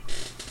between.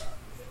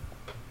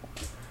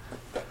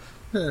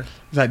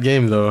 That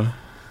game, though.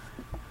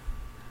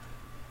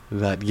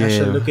 That game. I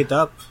should look it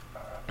up.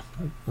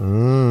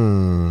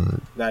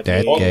 That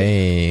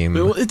game.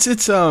 Well,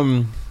 it's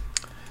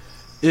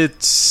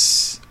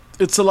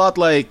a lot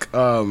like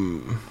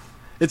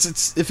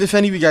it's if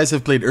any of you guys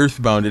have played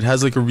Earthbound, it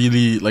has like a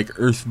really like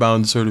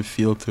Earthbound sort of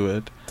feel to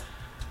it.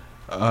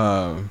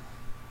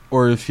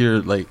 Or if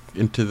you're like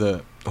into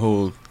the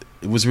whole,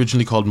 it was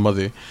originally called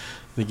Mother,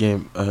 the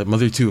game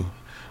Mother 2.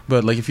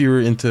 But like if you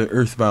were into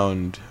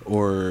Earthbound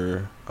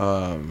or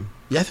I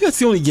think that's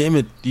the only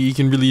game you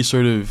can really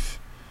sort of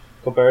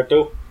compare it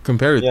to.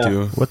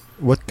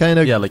 What kind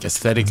of like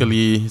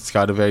aesthetically, it's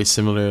got a very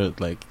similar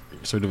like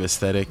sort of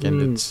aesthetic,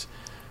 and it's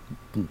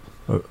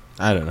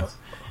I don't know.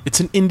 It's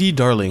an indie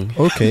darling.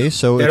 Okay,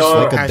 so it's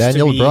like a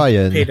Daniel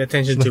Bryan. Paid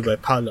attention to by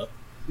Paulo.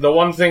 The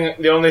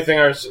only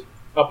thing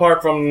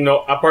apart from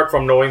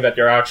knowing that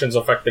your actions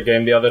affect the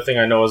game, the other thing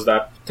I know is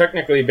that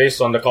technically, based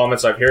on the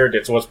comments I've heard,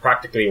 it was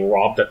practically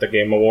robbed at the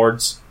Game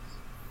Awards.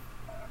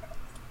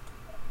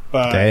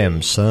 But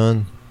damn,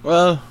 son.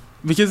 Well,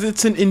 because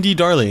it's an indie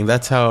darling.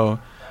 That's how,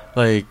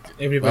 like,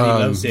 everybody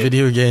loves it.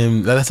 Video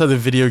game. That's how the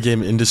video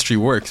game industry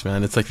works,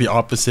 man. It's like the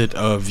opposite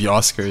of the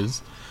Oscars.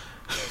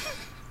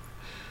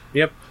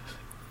 Yep.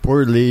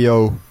 Poor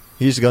Leo.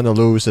 He's gonna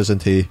lose,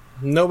 isn't he?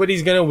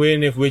 Nobody's gonna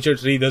win if Witcher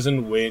 3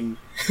 doesn't win.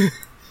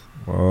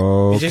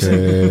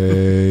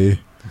 Okay.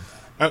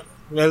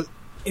 Well,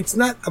 it's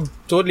not a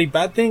totally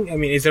bad thing. I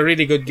mean, it's a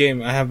really good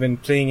game. I have been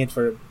playing it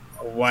for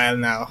a while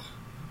now,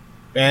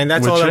 and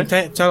that's all.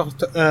 That's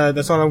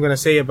all I'm gonna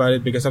say about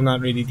it because I'm not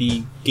really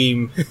the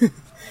game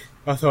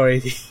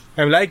authority.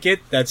 I like it.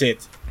 That's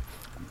it.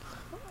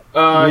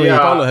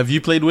 Paulo, have you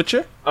played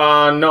Witcher?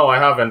 No, I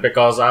haven't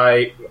because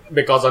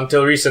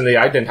until recently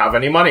I didn't have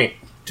any money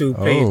to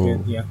pay it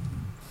with. Yeah,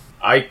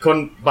 I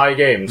couldn't buy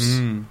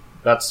games.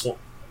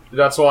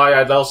 That's why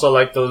I'd also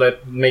like to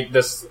make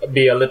this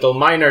be a little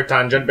minor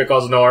tangent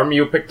because Norm,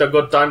 you picked a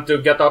good time to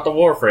get out the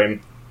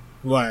Warframe.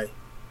 Why?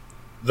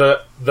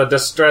 The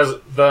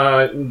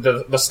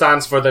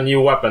stance for the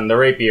new weapon, the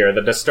rapier,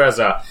 the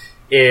Destreza,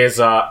 is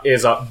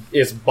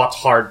but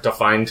hard to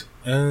find.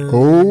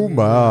 Oh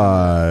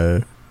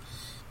my.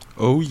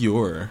 Oh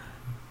your.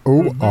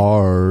 Oh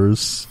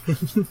ours.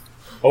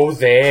 Oh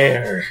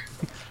there.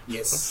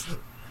 Yes.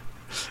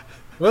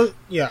 Well,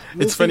 yeah.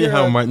 It's funny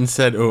how Martin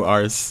said "oh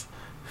ours."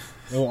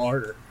 No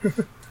order.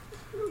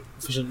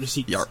 Official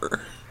receipts.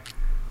 Yarr.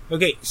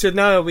 Okay, so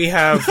now we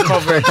have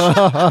covered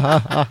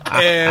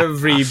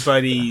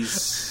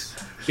everybody's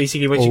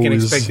basically what you can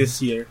expect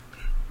this year.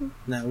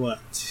 Now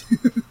what?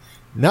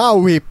 Now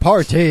we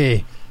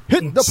party.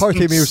 Hit the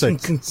party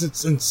music.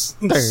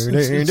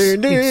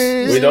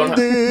 We don't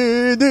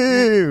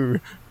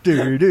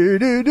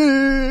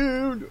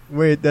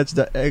Wait, that's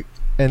the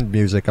end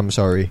music. I'm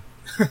sorry.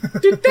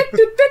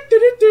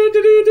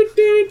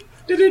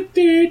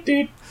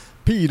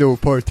 Pedo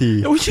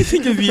party. What do you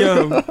think of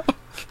the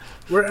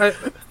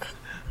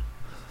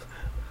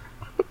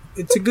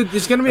It's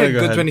gonna be a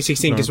good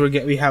 2016 because No.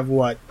 we have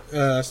what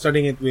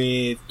starting it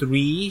with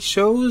 3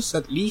 shows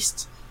at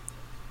least.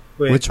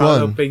 Which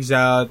Paulo one? Pigs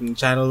Out and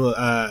Channel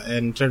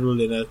and Turtle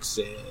Linux,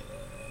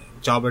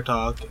 Jobber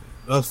Talk.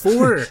 Well,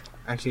 4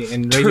 actually,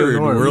 and Radio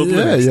Turd Norm. World.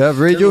 Yeah, you have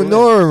Radio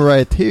Norm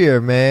right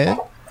here, man.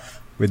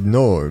 With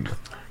Norm.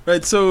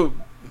 Right, so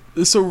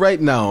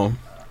right now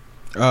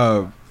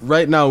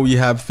we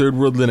have Third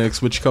World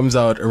Linux, which comes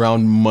out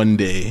around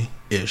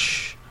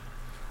Monday-ish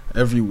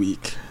every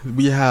week.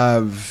 We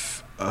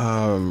have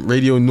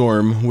Radio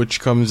Norm, which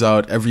comes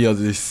out every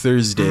other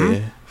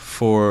Thursday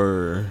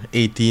for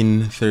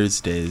 18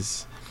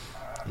 Thursdays.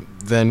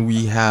 Then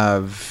we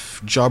have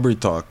Jobber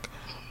Talk,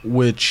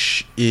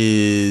 which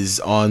is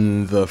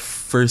on the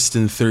first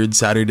and third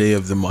Saturday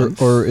of the month.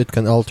 Or it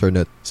can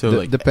alternate.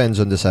 So depends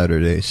on the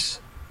Saturdays.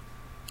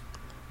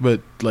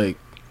 But like,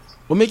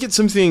 we'll make it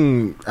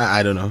something.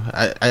 I don't know.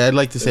 I'd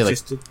like to say like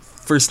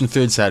first and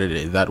third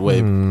Saturday. That way,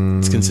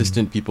 it's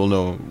consistent. People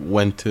know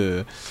when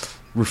to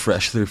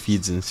refresh their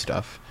feeds and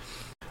stuff.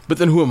 But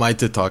then, who am I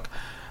to talk?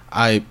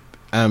 I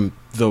am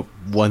the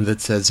one that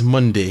says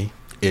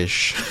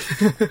Monday-ish.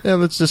 Yeah,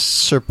 let's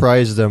just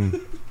surprise them,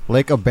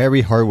 like a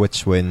Barry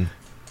Horowitz win.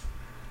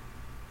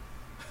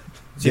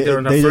 It's either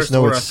on a first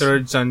or a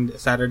third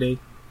Saturday.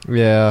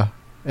 Yeah,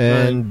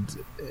 and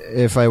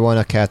if I want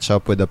to catch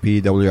up with the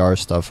PWR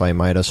stuff, I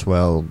might as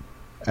well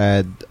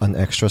add an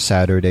extra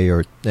Saturday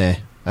or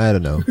I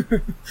don't know.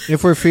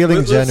 If we're feeling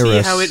we'll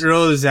generous, see how it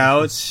rolls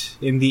out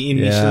in the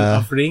initial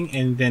offering,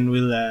 and then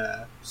we'll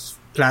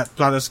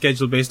plot a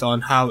schedule based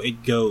on how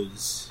it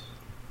goes.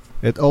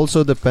 It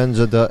also depends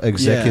on the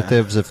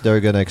executives if they're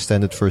gonna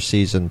extend it for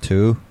season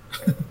 2.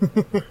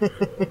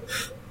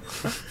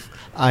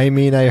 I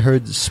mean, I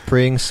heard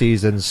spring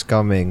season's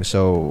coming,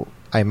 so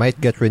I might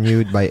get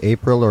renewed by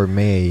April or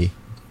May.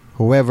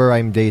 Whoever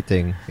I'm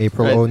dating,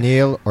 April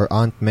O'Neil or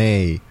Aunt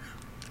May.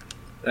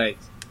 Right.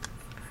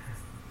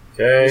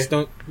 Okay. Just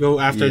don't go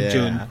after Yeah.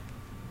 June.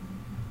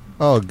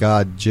 Oh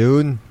God,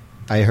 June.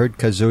 I heard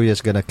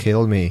Kazuya's gonna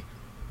kill me.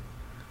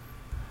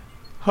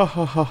 Ha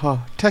ha ha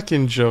ha.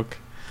 Tekken joke.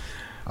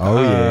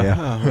 Oh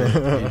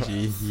yeah. Right,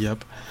 AG,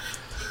 yep.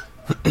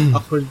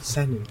 Awkward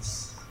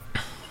silence.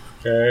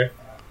 Okay.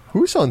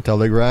 Who's on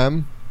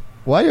Telegram?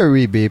 Why are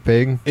we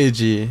beeping?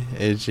 AG.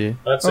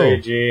 That's Oh.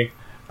 AG.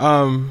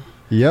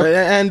 Yep.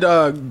 And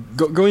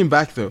going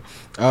back though,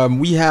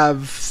 we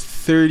have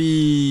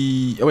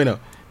 30. Oh wait, no.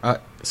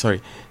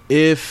 Sorry.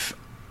 If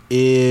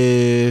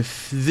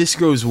this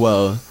goes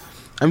well,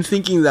 I'm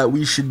thinking that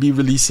we should be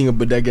releasing a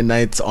Bodega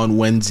Nights on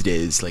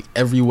Wednesdays, like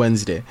every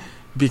Wednesday,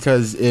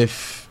 because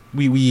if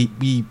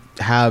we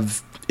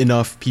have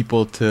enough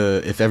people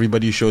to, if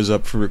everybody shows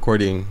up for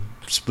recording,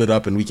 split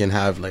up, and we can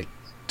have like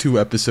 2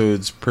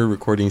 episodes per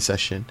recording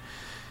session.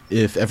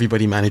 If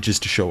everybody manages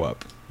to show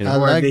up, you know. I Or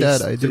like these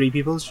that. I 3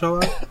 people show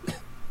up.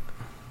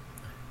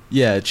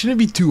 Yeah, it shouldn't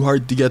be too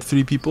hard to get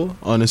 3 people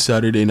on a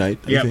Saturday night,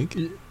 I Yep. think.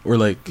 Or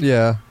like,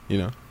 Yeah. you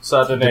know.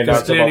 Saturday Because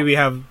night. clearly we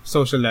have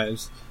social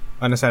lives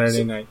on a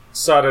Saturday night.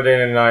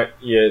 Saturday night.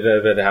 Yeah.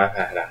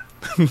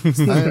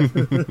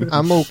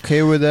 I'm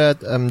okay with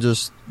that. I'm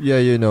just,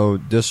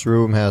 this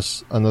room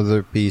has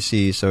another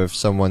PC, so if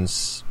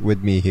someone's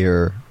with me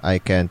here, I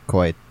can't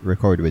quite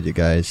record with you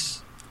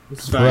guys.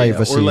 It's fine.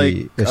 Privacy Or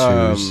like,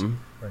 issues.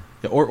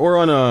 yeah, or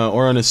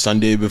on a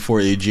Sunday before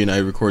AG and I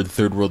record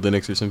Third World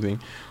Linux or something.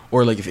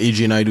 Or like if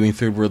AG and I doing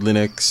Third World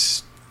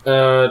Linux,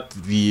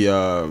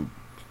 the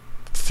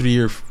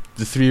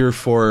 3 or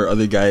 4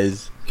 other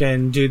guys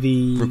Can do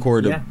the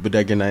record a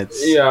Bodega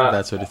Nights, Yeah.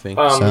 that sort of thing.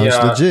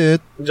 Sounds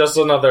legit. Just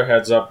another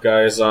heads up,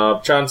 guys.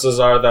 Chances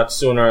are that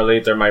sooner or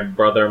later my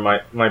brother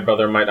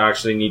might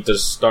actually need to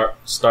start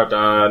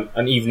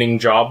an evening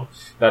job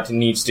that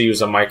needs to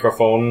use a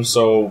microphone.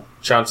 So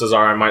chances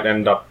are I might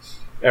end up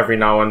every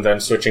now and then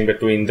switching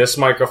between this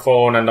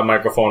microphone and the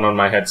microphone on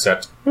my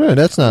headset. Yeah,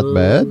 that's not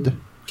bad.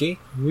 Okay,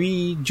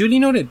 we duly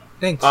noted.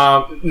 Thanks.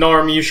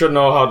 Norm, you should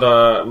know how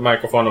the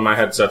microphone on my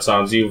headset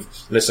sounds. You've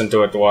listened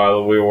to it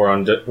while we were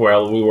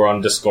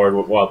on Discord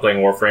while playing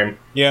Warframe.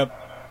 Yep.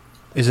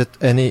 Is it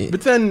any...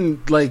 But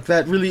then, like,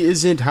 that really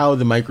isn't how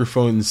the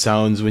microphone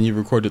sounds when you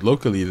record it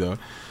locally, though.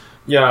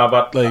 Yeah,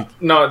 but Like-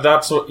 no,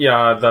 that's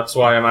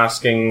why I'm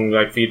asking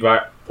like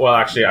feedback. Well,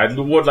 actually, I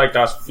would like to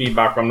ask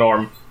feedback from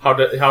Norm. How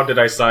did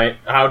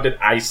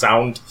I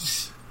sound?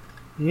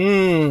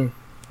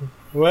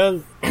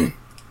 Well,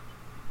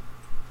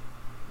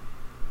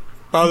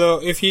 Paulo,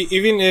 I'm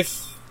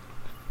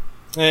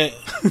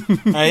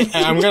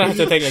gonna have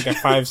to take like a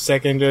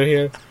 5-seconder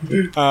here.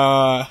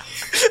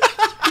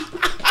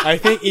 I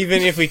think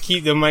even if we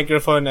keep the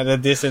microphone at a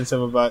distance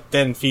of about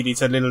 10 feet,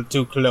 it's a little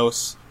too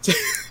close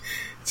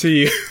to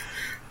you.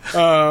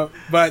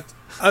 But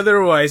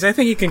otherwise, I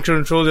think you can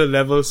control the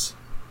levels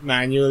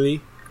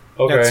manually.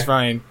 Okay. That's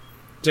fine.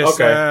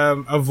 Just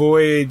Okay.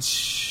 avoid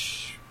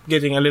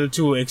getting a little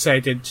too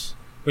excited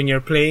when you're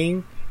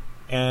playing,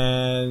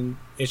 and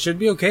it should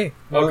be okay.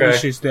 No Okay.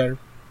 issues there.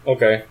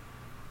 Okay.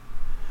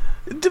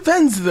 It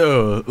depends,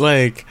 though.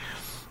 Like,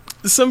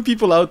 some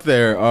people out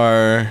there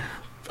are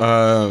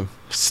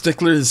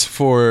sticklers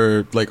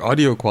for like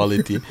audio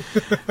quality.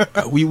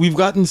 We've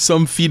gotten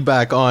some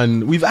feedback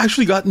on. We've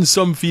actually gotten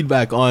some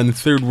feedback on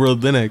Third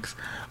World Linux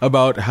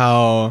about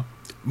how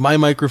my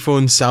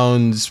microphone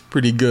sounds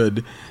pretty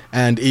good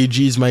and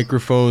AG's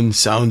microphone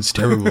sounds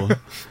terrible.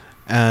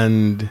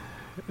 And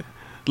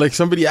like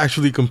somebody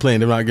actually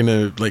complained. I'm not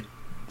gonna like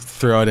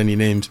throw out any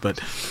names, but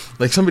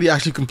like somebody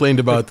actually complained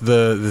about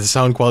the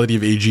sound quality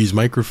of AG's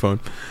microphone,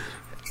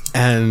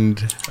 and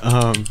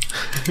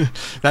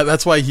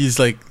that's why he's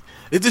like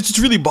it's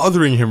really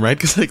bothering him, right?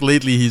 Because like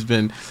lately he's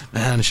been,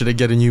 man, should I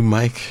get a new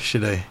mic?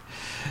 Should I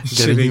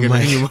get a new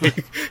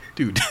mic?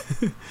 Dude.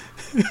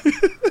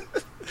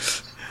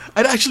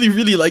 I'd actually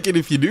really like it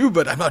if you do,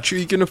 but I'm not sure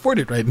you can afford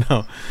it right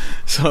now.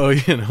 So,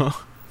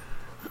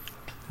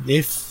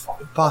 If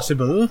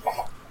possible.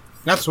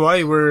 That's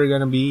why we're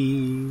gonna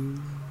be...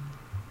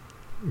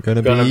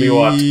 Gonna be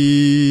what?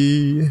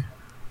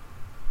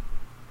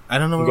 I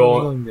don't know where Go we're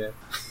on. going there.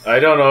 I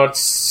don't know.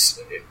 It's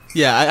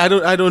yeah, I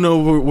don't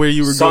know where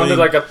you were sounded going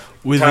like a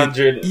with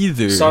tangent. it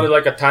either. Sounded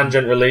like a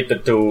tangent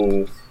related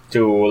to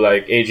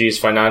like AG's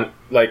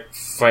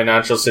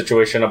financial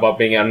situation about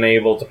being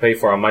unable to pay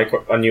for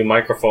a new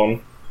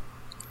microphone.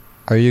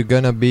 Are you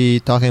gonna be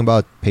talking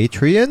about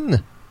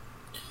Patreon?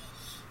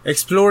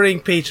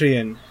 Exploring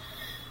Patreon.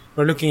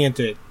 We're looking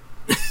into it.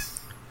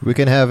 We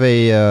can have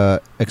a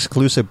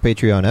exclusive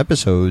Patreon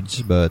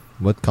episodes, but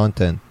what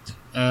content?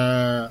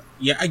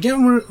 Yeah,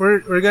 again,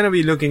 we're gonna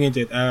be looking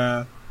into it.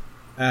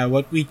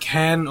 What we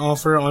can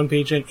offer on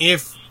Patreon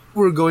if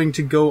we're going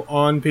to go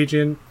on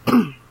Patreon.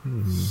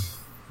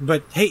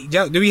 But hey,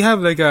 do we have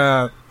like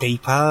a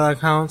PayPal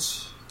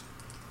account?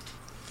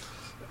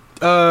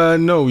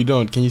 No, we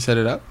don't. Can you set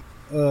it up?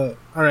 All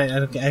right,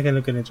 I can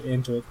look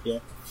into it. Yeah.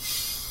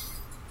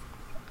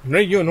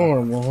 Radio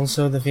Norm,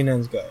 also the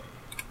finance guy.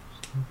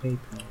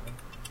 PayPal.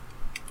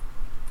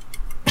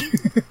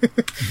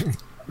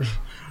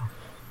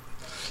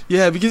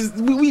 Yeah, because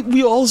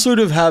we all sort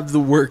of have the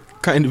work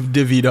kind of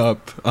divvied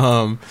up.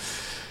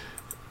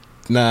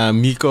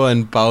 Miko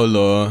and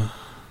Paolo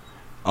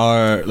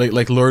are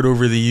like lord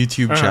over the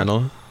YouTube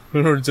channel.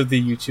 Lords of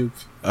the YouTube.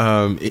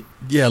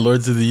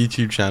 Lords of the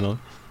YouTube channel.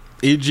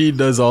 AG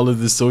does all of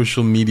the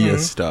social media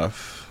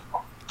stuff.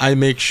 I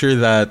make sure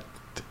that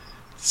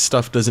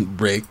stuff doesn't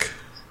break.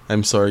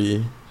 I'm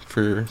sorry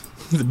for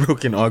the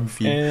broken OG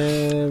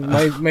feed.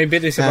 My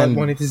bit is about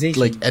monetization.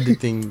 Like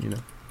editing,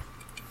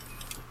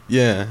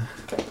 Yeah.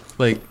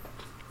 Like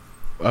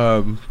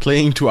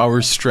playing to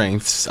our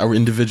strengths, our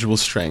individual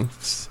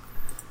strengths.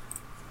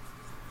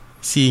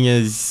 Seeing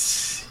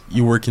as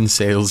you work in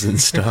sales and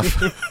stuff.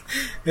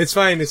 It's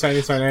fine.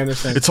 I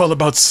understand. It's all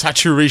about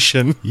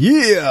saturation.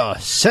 Yeah,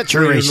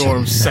 saturation.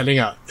 Norms selling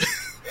out.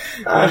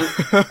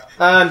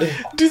 And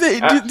do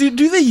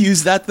they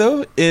use that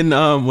though in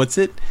what's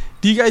it?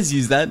 Do you guys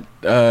use that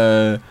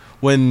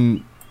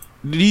when?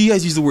 Do you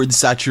guys use the word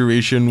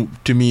saturation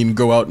to mean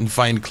go out and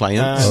find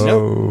clients? No.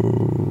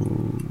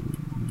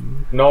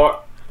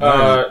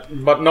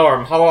 But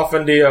Norm, how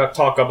often do you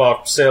talk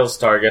about sales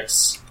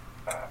targets?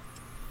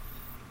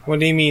 What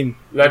do you mean?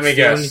 Let me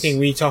guess. The only thing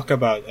we talk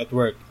about at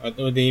work. What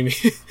do you mean?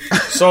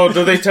 So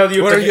do they tell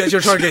you? Where are you at your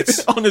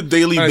targets? On a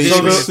daily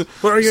basis.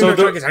 Where are you at your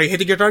targets? Are you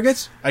hitting your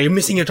targets? Are you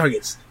missing your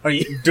targets? Are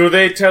you? Do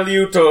they tell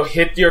you to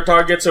hit your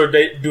targets, or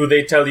do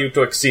they tell you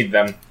to exceed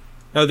them?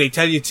 No, they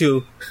tell you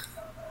to.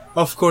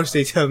 Of course,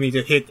 they tell me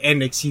to hit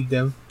and exceed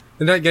them.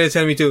 They're not gonna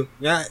tell me to.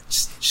 Yeah,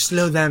 just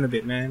slow down a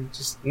bit, man.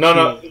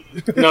 No.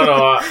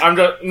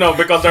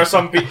 Because there's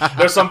some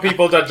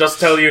people that just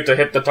tell you to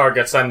hit the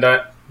targets, and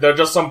there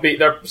are some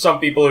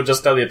people who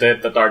just tell you to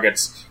hit the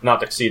targets,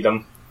 not exceed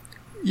them.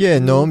 Yeah,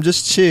 Noam,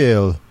 just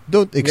chill.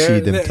 Don't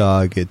exceed them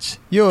targets.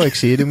 You're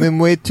exceeding them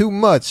way too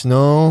much,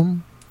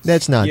 Noam.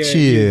 That's not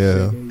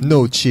chill.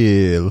 No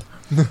chill.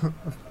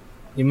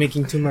 You're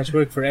making too much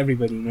work for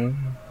everybody, no?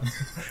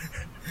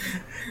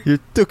 You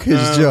took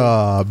his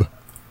job.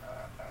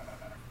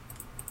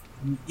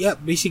 Yeah,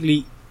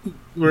 basically,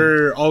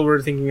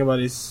 we're thinking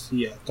about is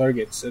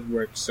targets at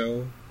work.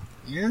 So,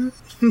 yeah,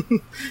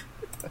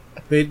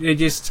 they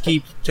just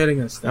keep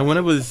telling us that. And when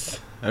it was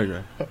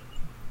okay,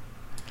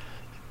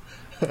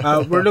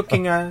 we're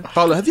looking at.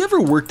 Paolo, have you ever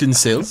worked in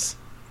sales?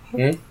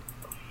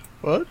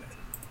 What?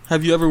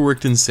 Have you ever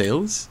worked in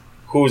sales?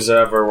 Who's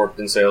ever worked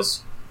in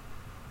sales?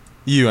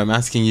 You, I'm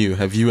asking you.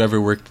 Have you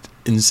ever worked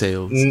in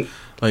sales?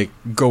 Like,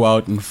 go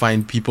out and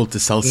find people to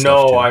sell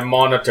stuff to? No, I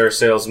monitor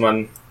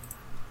salesmen.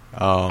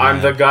 Oh,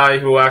 I'm the guy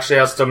who actually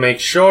has to make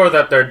sure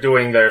that they're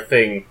doing their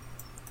thing.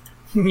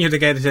 You're the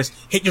guy that says,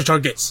 hit your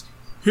targets.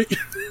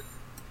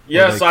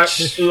 Yes,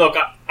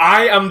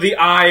 I am the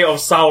eye of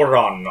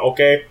Sauron,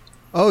 okay?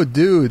 Oh,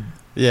 dude.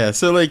 Yeah,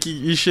 so like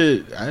you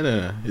should. I don't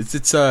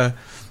know.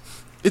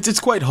 It's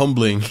quite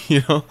humbling,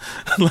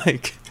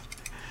 like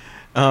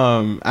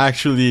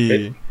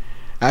actually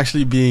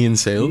being in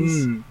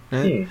sales,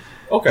 right?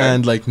 Okay,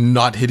 and like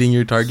not hitting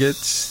your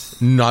targets,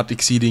 not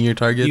exceeding your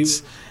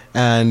targets,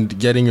 and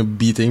getting a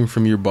beating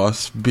from your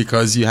boss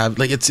because you have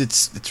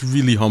it's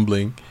really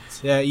humbling.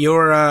 Yeah,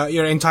 your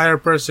entire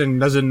person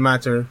doesn't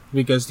matter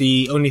because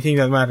the only thing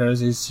that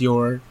matters is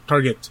your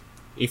target.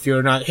 If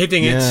you're not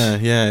hitting it,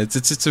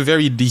 it's a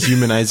very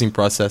dehumanizing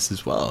process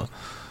as well.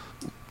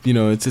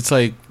 It's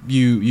like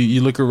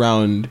you look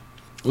around,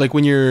 like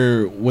when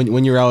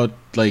you're out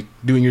like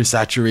doing your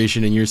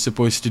saturation and you're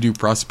supposed to do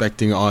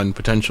prospecting on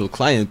potential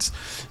clients,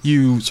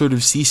 you sort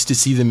of cease to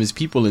see them as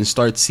people and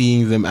start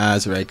seeing them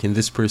as, right, can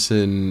this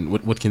person,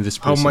 what can this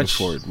person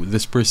afford? Would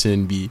this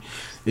person be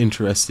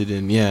interested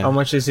in? Yeah. How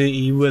much is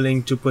he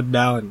willing to put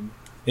down?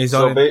 Is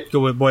all it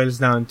boils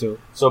down to.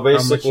 So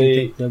basically, how much you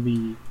think they'll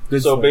be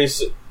good for.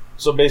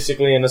 So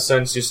basically, in a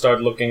sense, you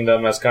start looking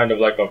them as kind of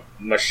like a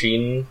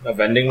machine, a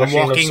vending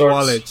machine of sorts. A walking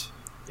wallet.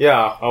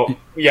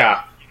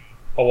 Yeah,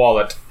 a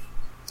wallet.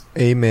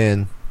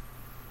 Amen.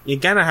 You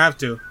kind of have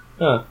to.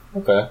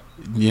 Okay.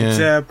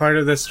 Yeah. It's part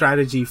of the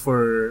strategy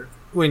for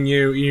when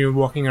you're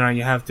walking around.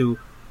 You have to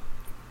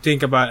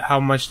think about how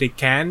much they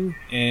can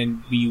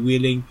and be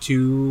willing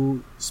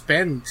to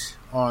spend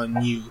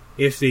on you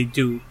if they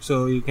do.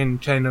 So you can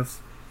kind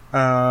of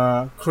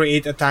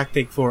create a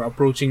tactic for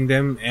approaching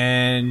them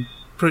and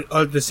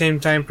at the same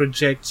time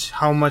project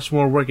how much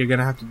more work you're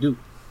gonna have to do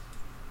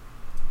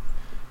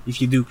if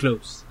you do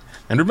close.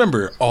 And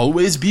remember,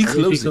 always be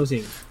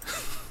closing.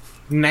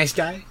 Nice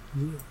guy.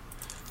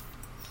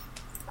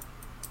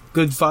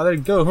 Good father,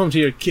 go home to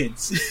your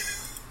kids.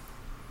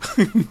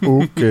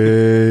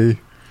 Okay.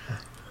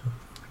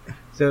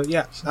 So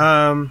yeah,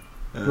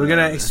 we're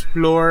gonna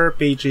explore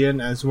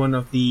Patreon as one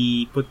of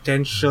the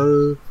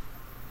potential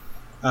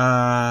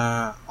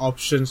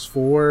options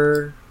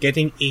for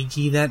getting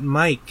AG that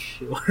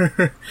mic,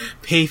 or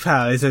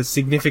PayPal is a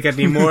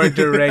significantly more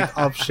direct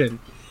option.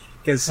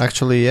 Because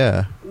actually,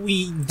 yeah,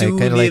 we do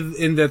live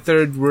in the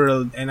third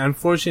world, and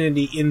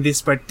unfortunately, in this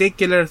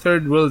particular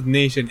third world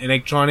nation,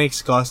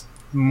 electronics cost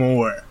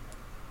more.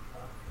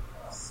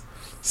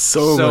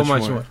 So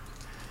much more.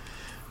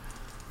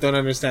 Don't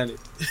understand it.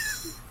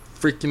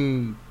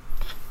 Freaking.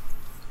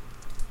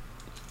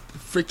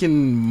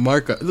 freaking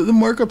markup. The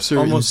markups are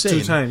almost insane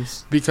 2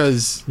 times.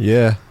 because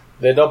Yeah.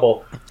 They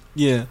double.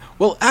 yeah.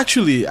 Well,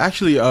 actually,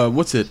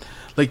 what's it?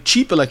 Like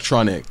cheap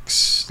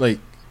electronics, like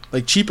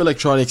cheap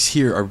electronics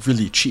here are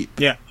really cheap.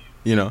 Yeah.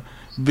 You know,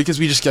 because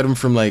we just get them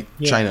from like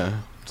Yeah.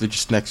 China, they're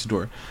just next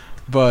door.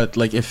 But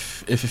like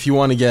if you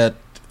want to get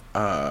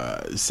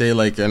say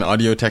like an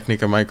Audio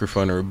Technica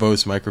microphone or a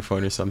Bose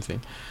microphone or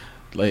something,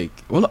 like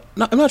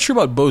I'm not sure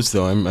about Bose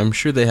though. I'm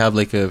sure they have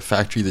like a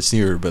factory that's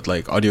nearer, but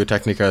like Audio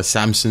Technica,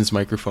 Samsung's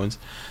microphones,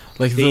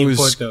 like They those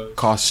import those.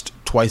 cost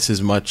twice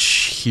as much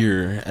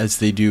here as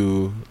they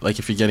do like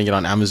if you're getting it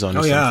on Amazon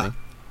or Oh, yeah. something.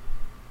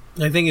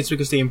 I think it's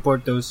because they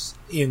import those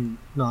in,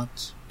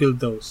 not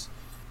build those.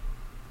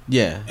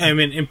 Yeah. I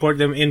mean, import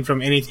them in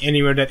from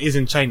anywhere that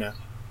isn't China.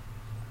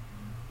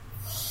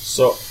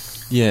 So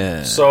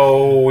Yeah.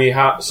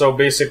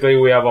 basically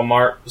we have a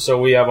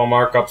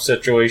markup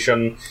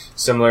situation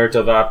similar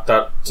to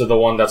to the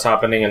one that's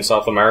happening in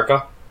South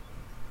America.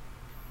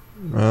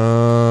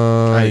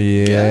 I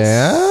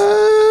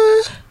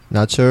Yeah.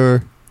 Not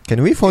sure.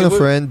 Can we phone a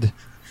friend?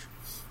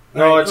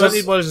 No, Right, it's what just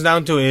it boils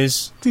down to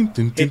is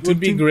it would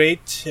be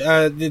great.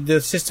 The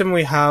system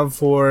we have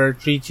for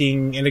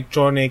treating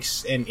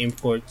electronics and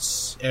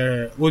imports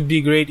would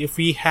be great if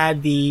we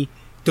had the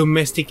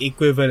domestic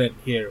equivalent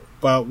here,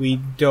 but we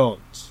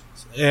don't.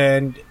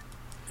 And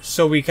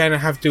so we kind of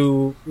have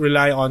to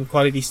rely on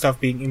quality stuff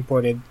being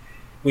imported,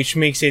 which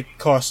makes it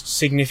cost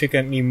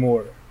significantly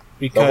more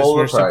because Double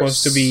the we're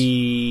supposed to price.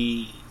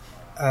 be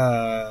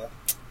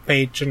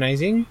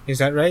patronizing. Is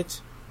that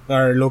right?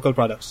 Our local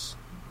products.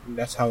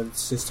 That's how the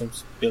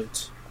system's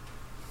built.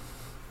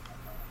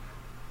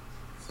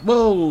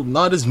 Well,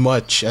 not as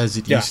much as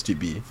it Yeah. used to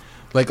be.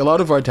 Like a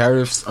lot of our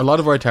tariffs,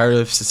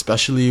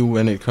 especially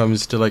when it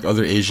comes to like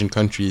other Asian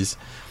countries,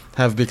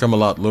 have become a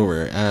lot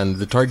lower. And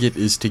the target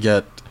is to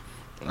get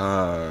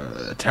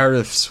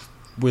tariffs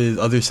with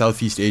other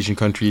Southeast Asian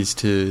countries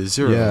to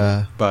 0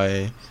 Yeah.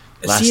 by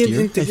last ASEAN year.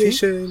 I think.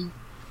 integration.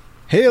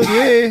 Hell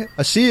yeah!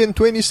 I see in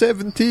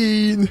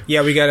 2017.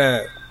 Yeah, we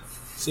gotta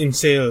in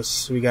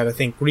sales. We gotta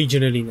think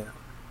regionally now.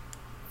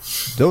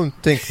 Don't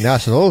think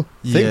national.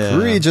 Think Yeah.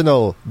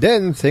 regional.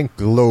 Then think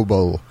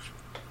global.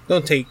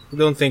 Don't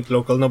think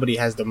local. Nobody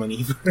has the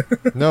money.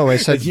 No, I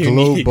said You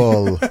need-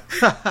 global.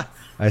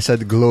 I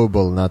said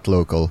global, not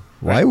local.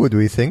 Why would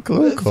we think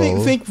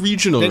local? Think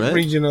regional, think right?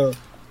 regional.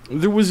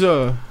 There was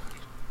I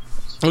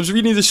was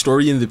reading the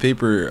story in the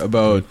paper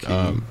about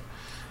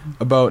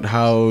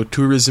how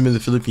tourism in the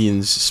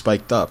Philippines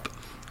spiked up,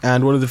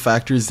 and one of the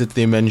factors that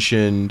they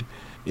mentioned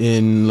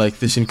in like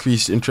this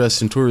increased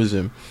interest in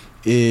tourism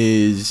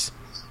is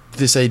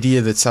this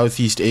idea that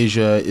Southeast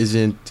Asia is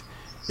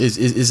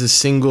a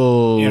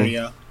single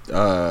Area.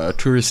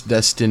 tourist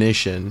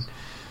destination.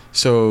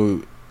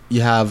 So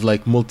you have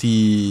like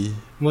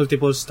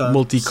Multiple stuff.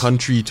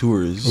 multi-country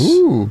tours.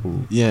 Ooh.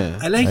 Yeah.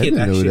 I like I it didn't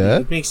know actually.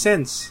 that. It makes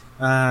sense.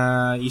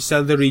 You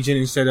sell the region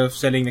instead of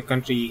selling the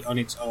country on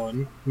its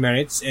own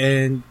merits,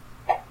 and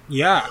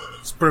yeah,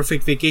 it's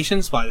perfect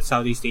vacation spot.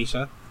 Southeast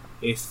Asia.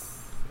 If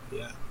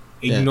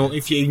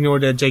you ignore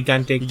the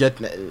gigantic You get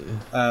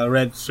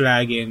red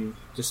flag in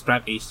just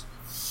practice.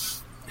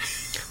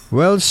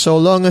 Well, so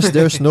long as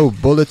there's no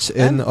bullets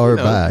in And, our you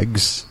know,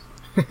 bags.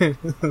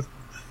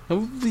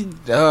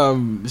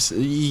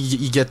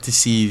 you get to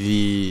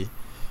see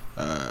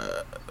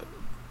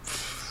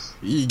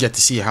you get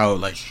to see how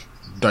like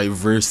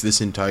diverse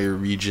this entire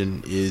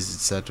region is,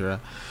 etc.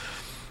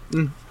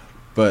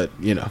 But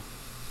you know,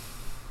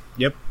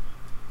 Yep.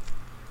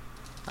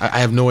 I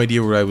have no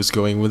idea where I was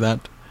going with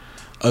that,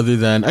 other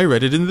than I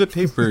read it in the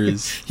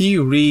papers. He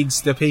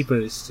reads the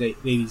papers,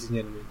 ladies and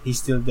gentlemen. He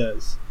still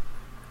does.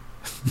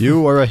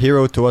 You are a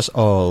hero to us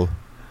all.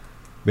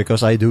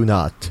 Because I do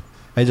not.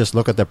 I just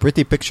look at the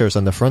pretty pictures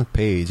on the front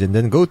page and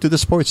then go to the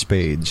sports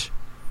page.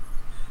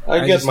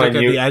 I just get my look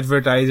at the news.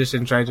 advertisers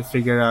and try to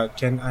figure out,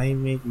 can I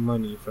make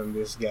money from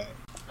this guy?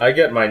 I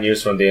get my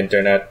news from the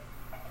internet.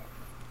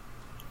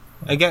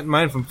 I get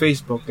mine from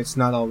Facebook. It's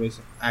not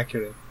always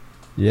accurate.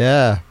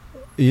 Yeah.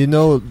 You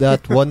know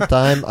that one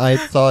time I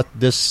thought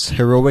this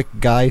heroic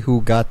guy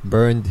who got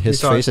burned his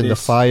You thought face in the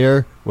this-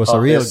 fire was a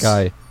thought real this-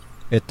 guy.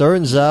 It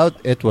turns out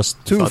it was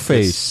Thought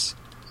Two-Face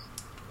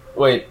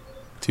Wait,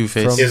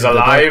 Two-Face. from He's The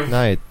alive? Dark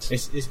Knight.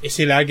 Is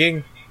he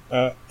lagging?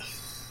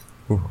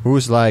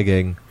 Who's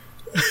lagging?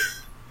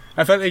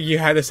 I felt like you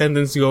had a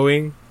sentence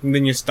going, and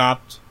then you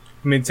stopped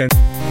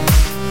mid-sentence.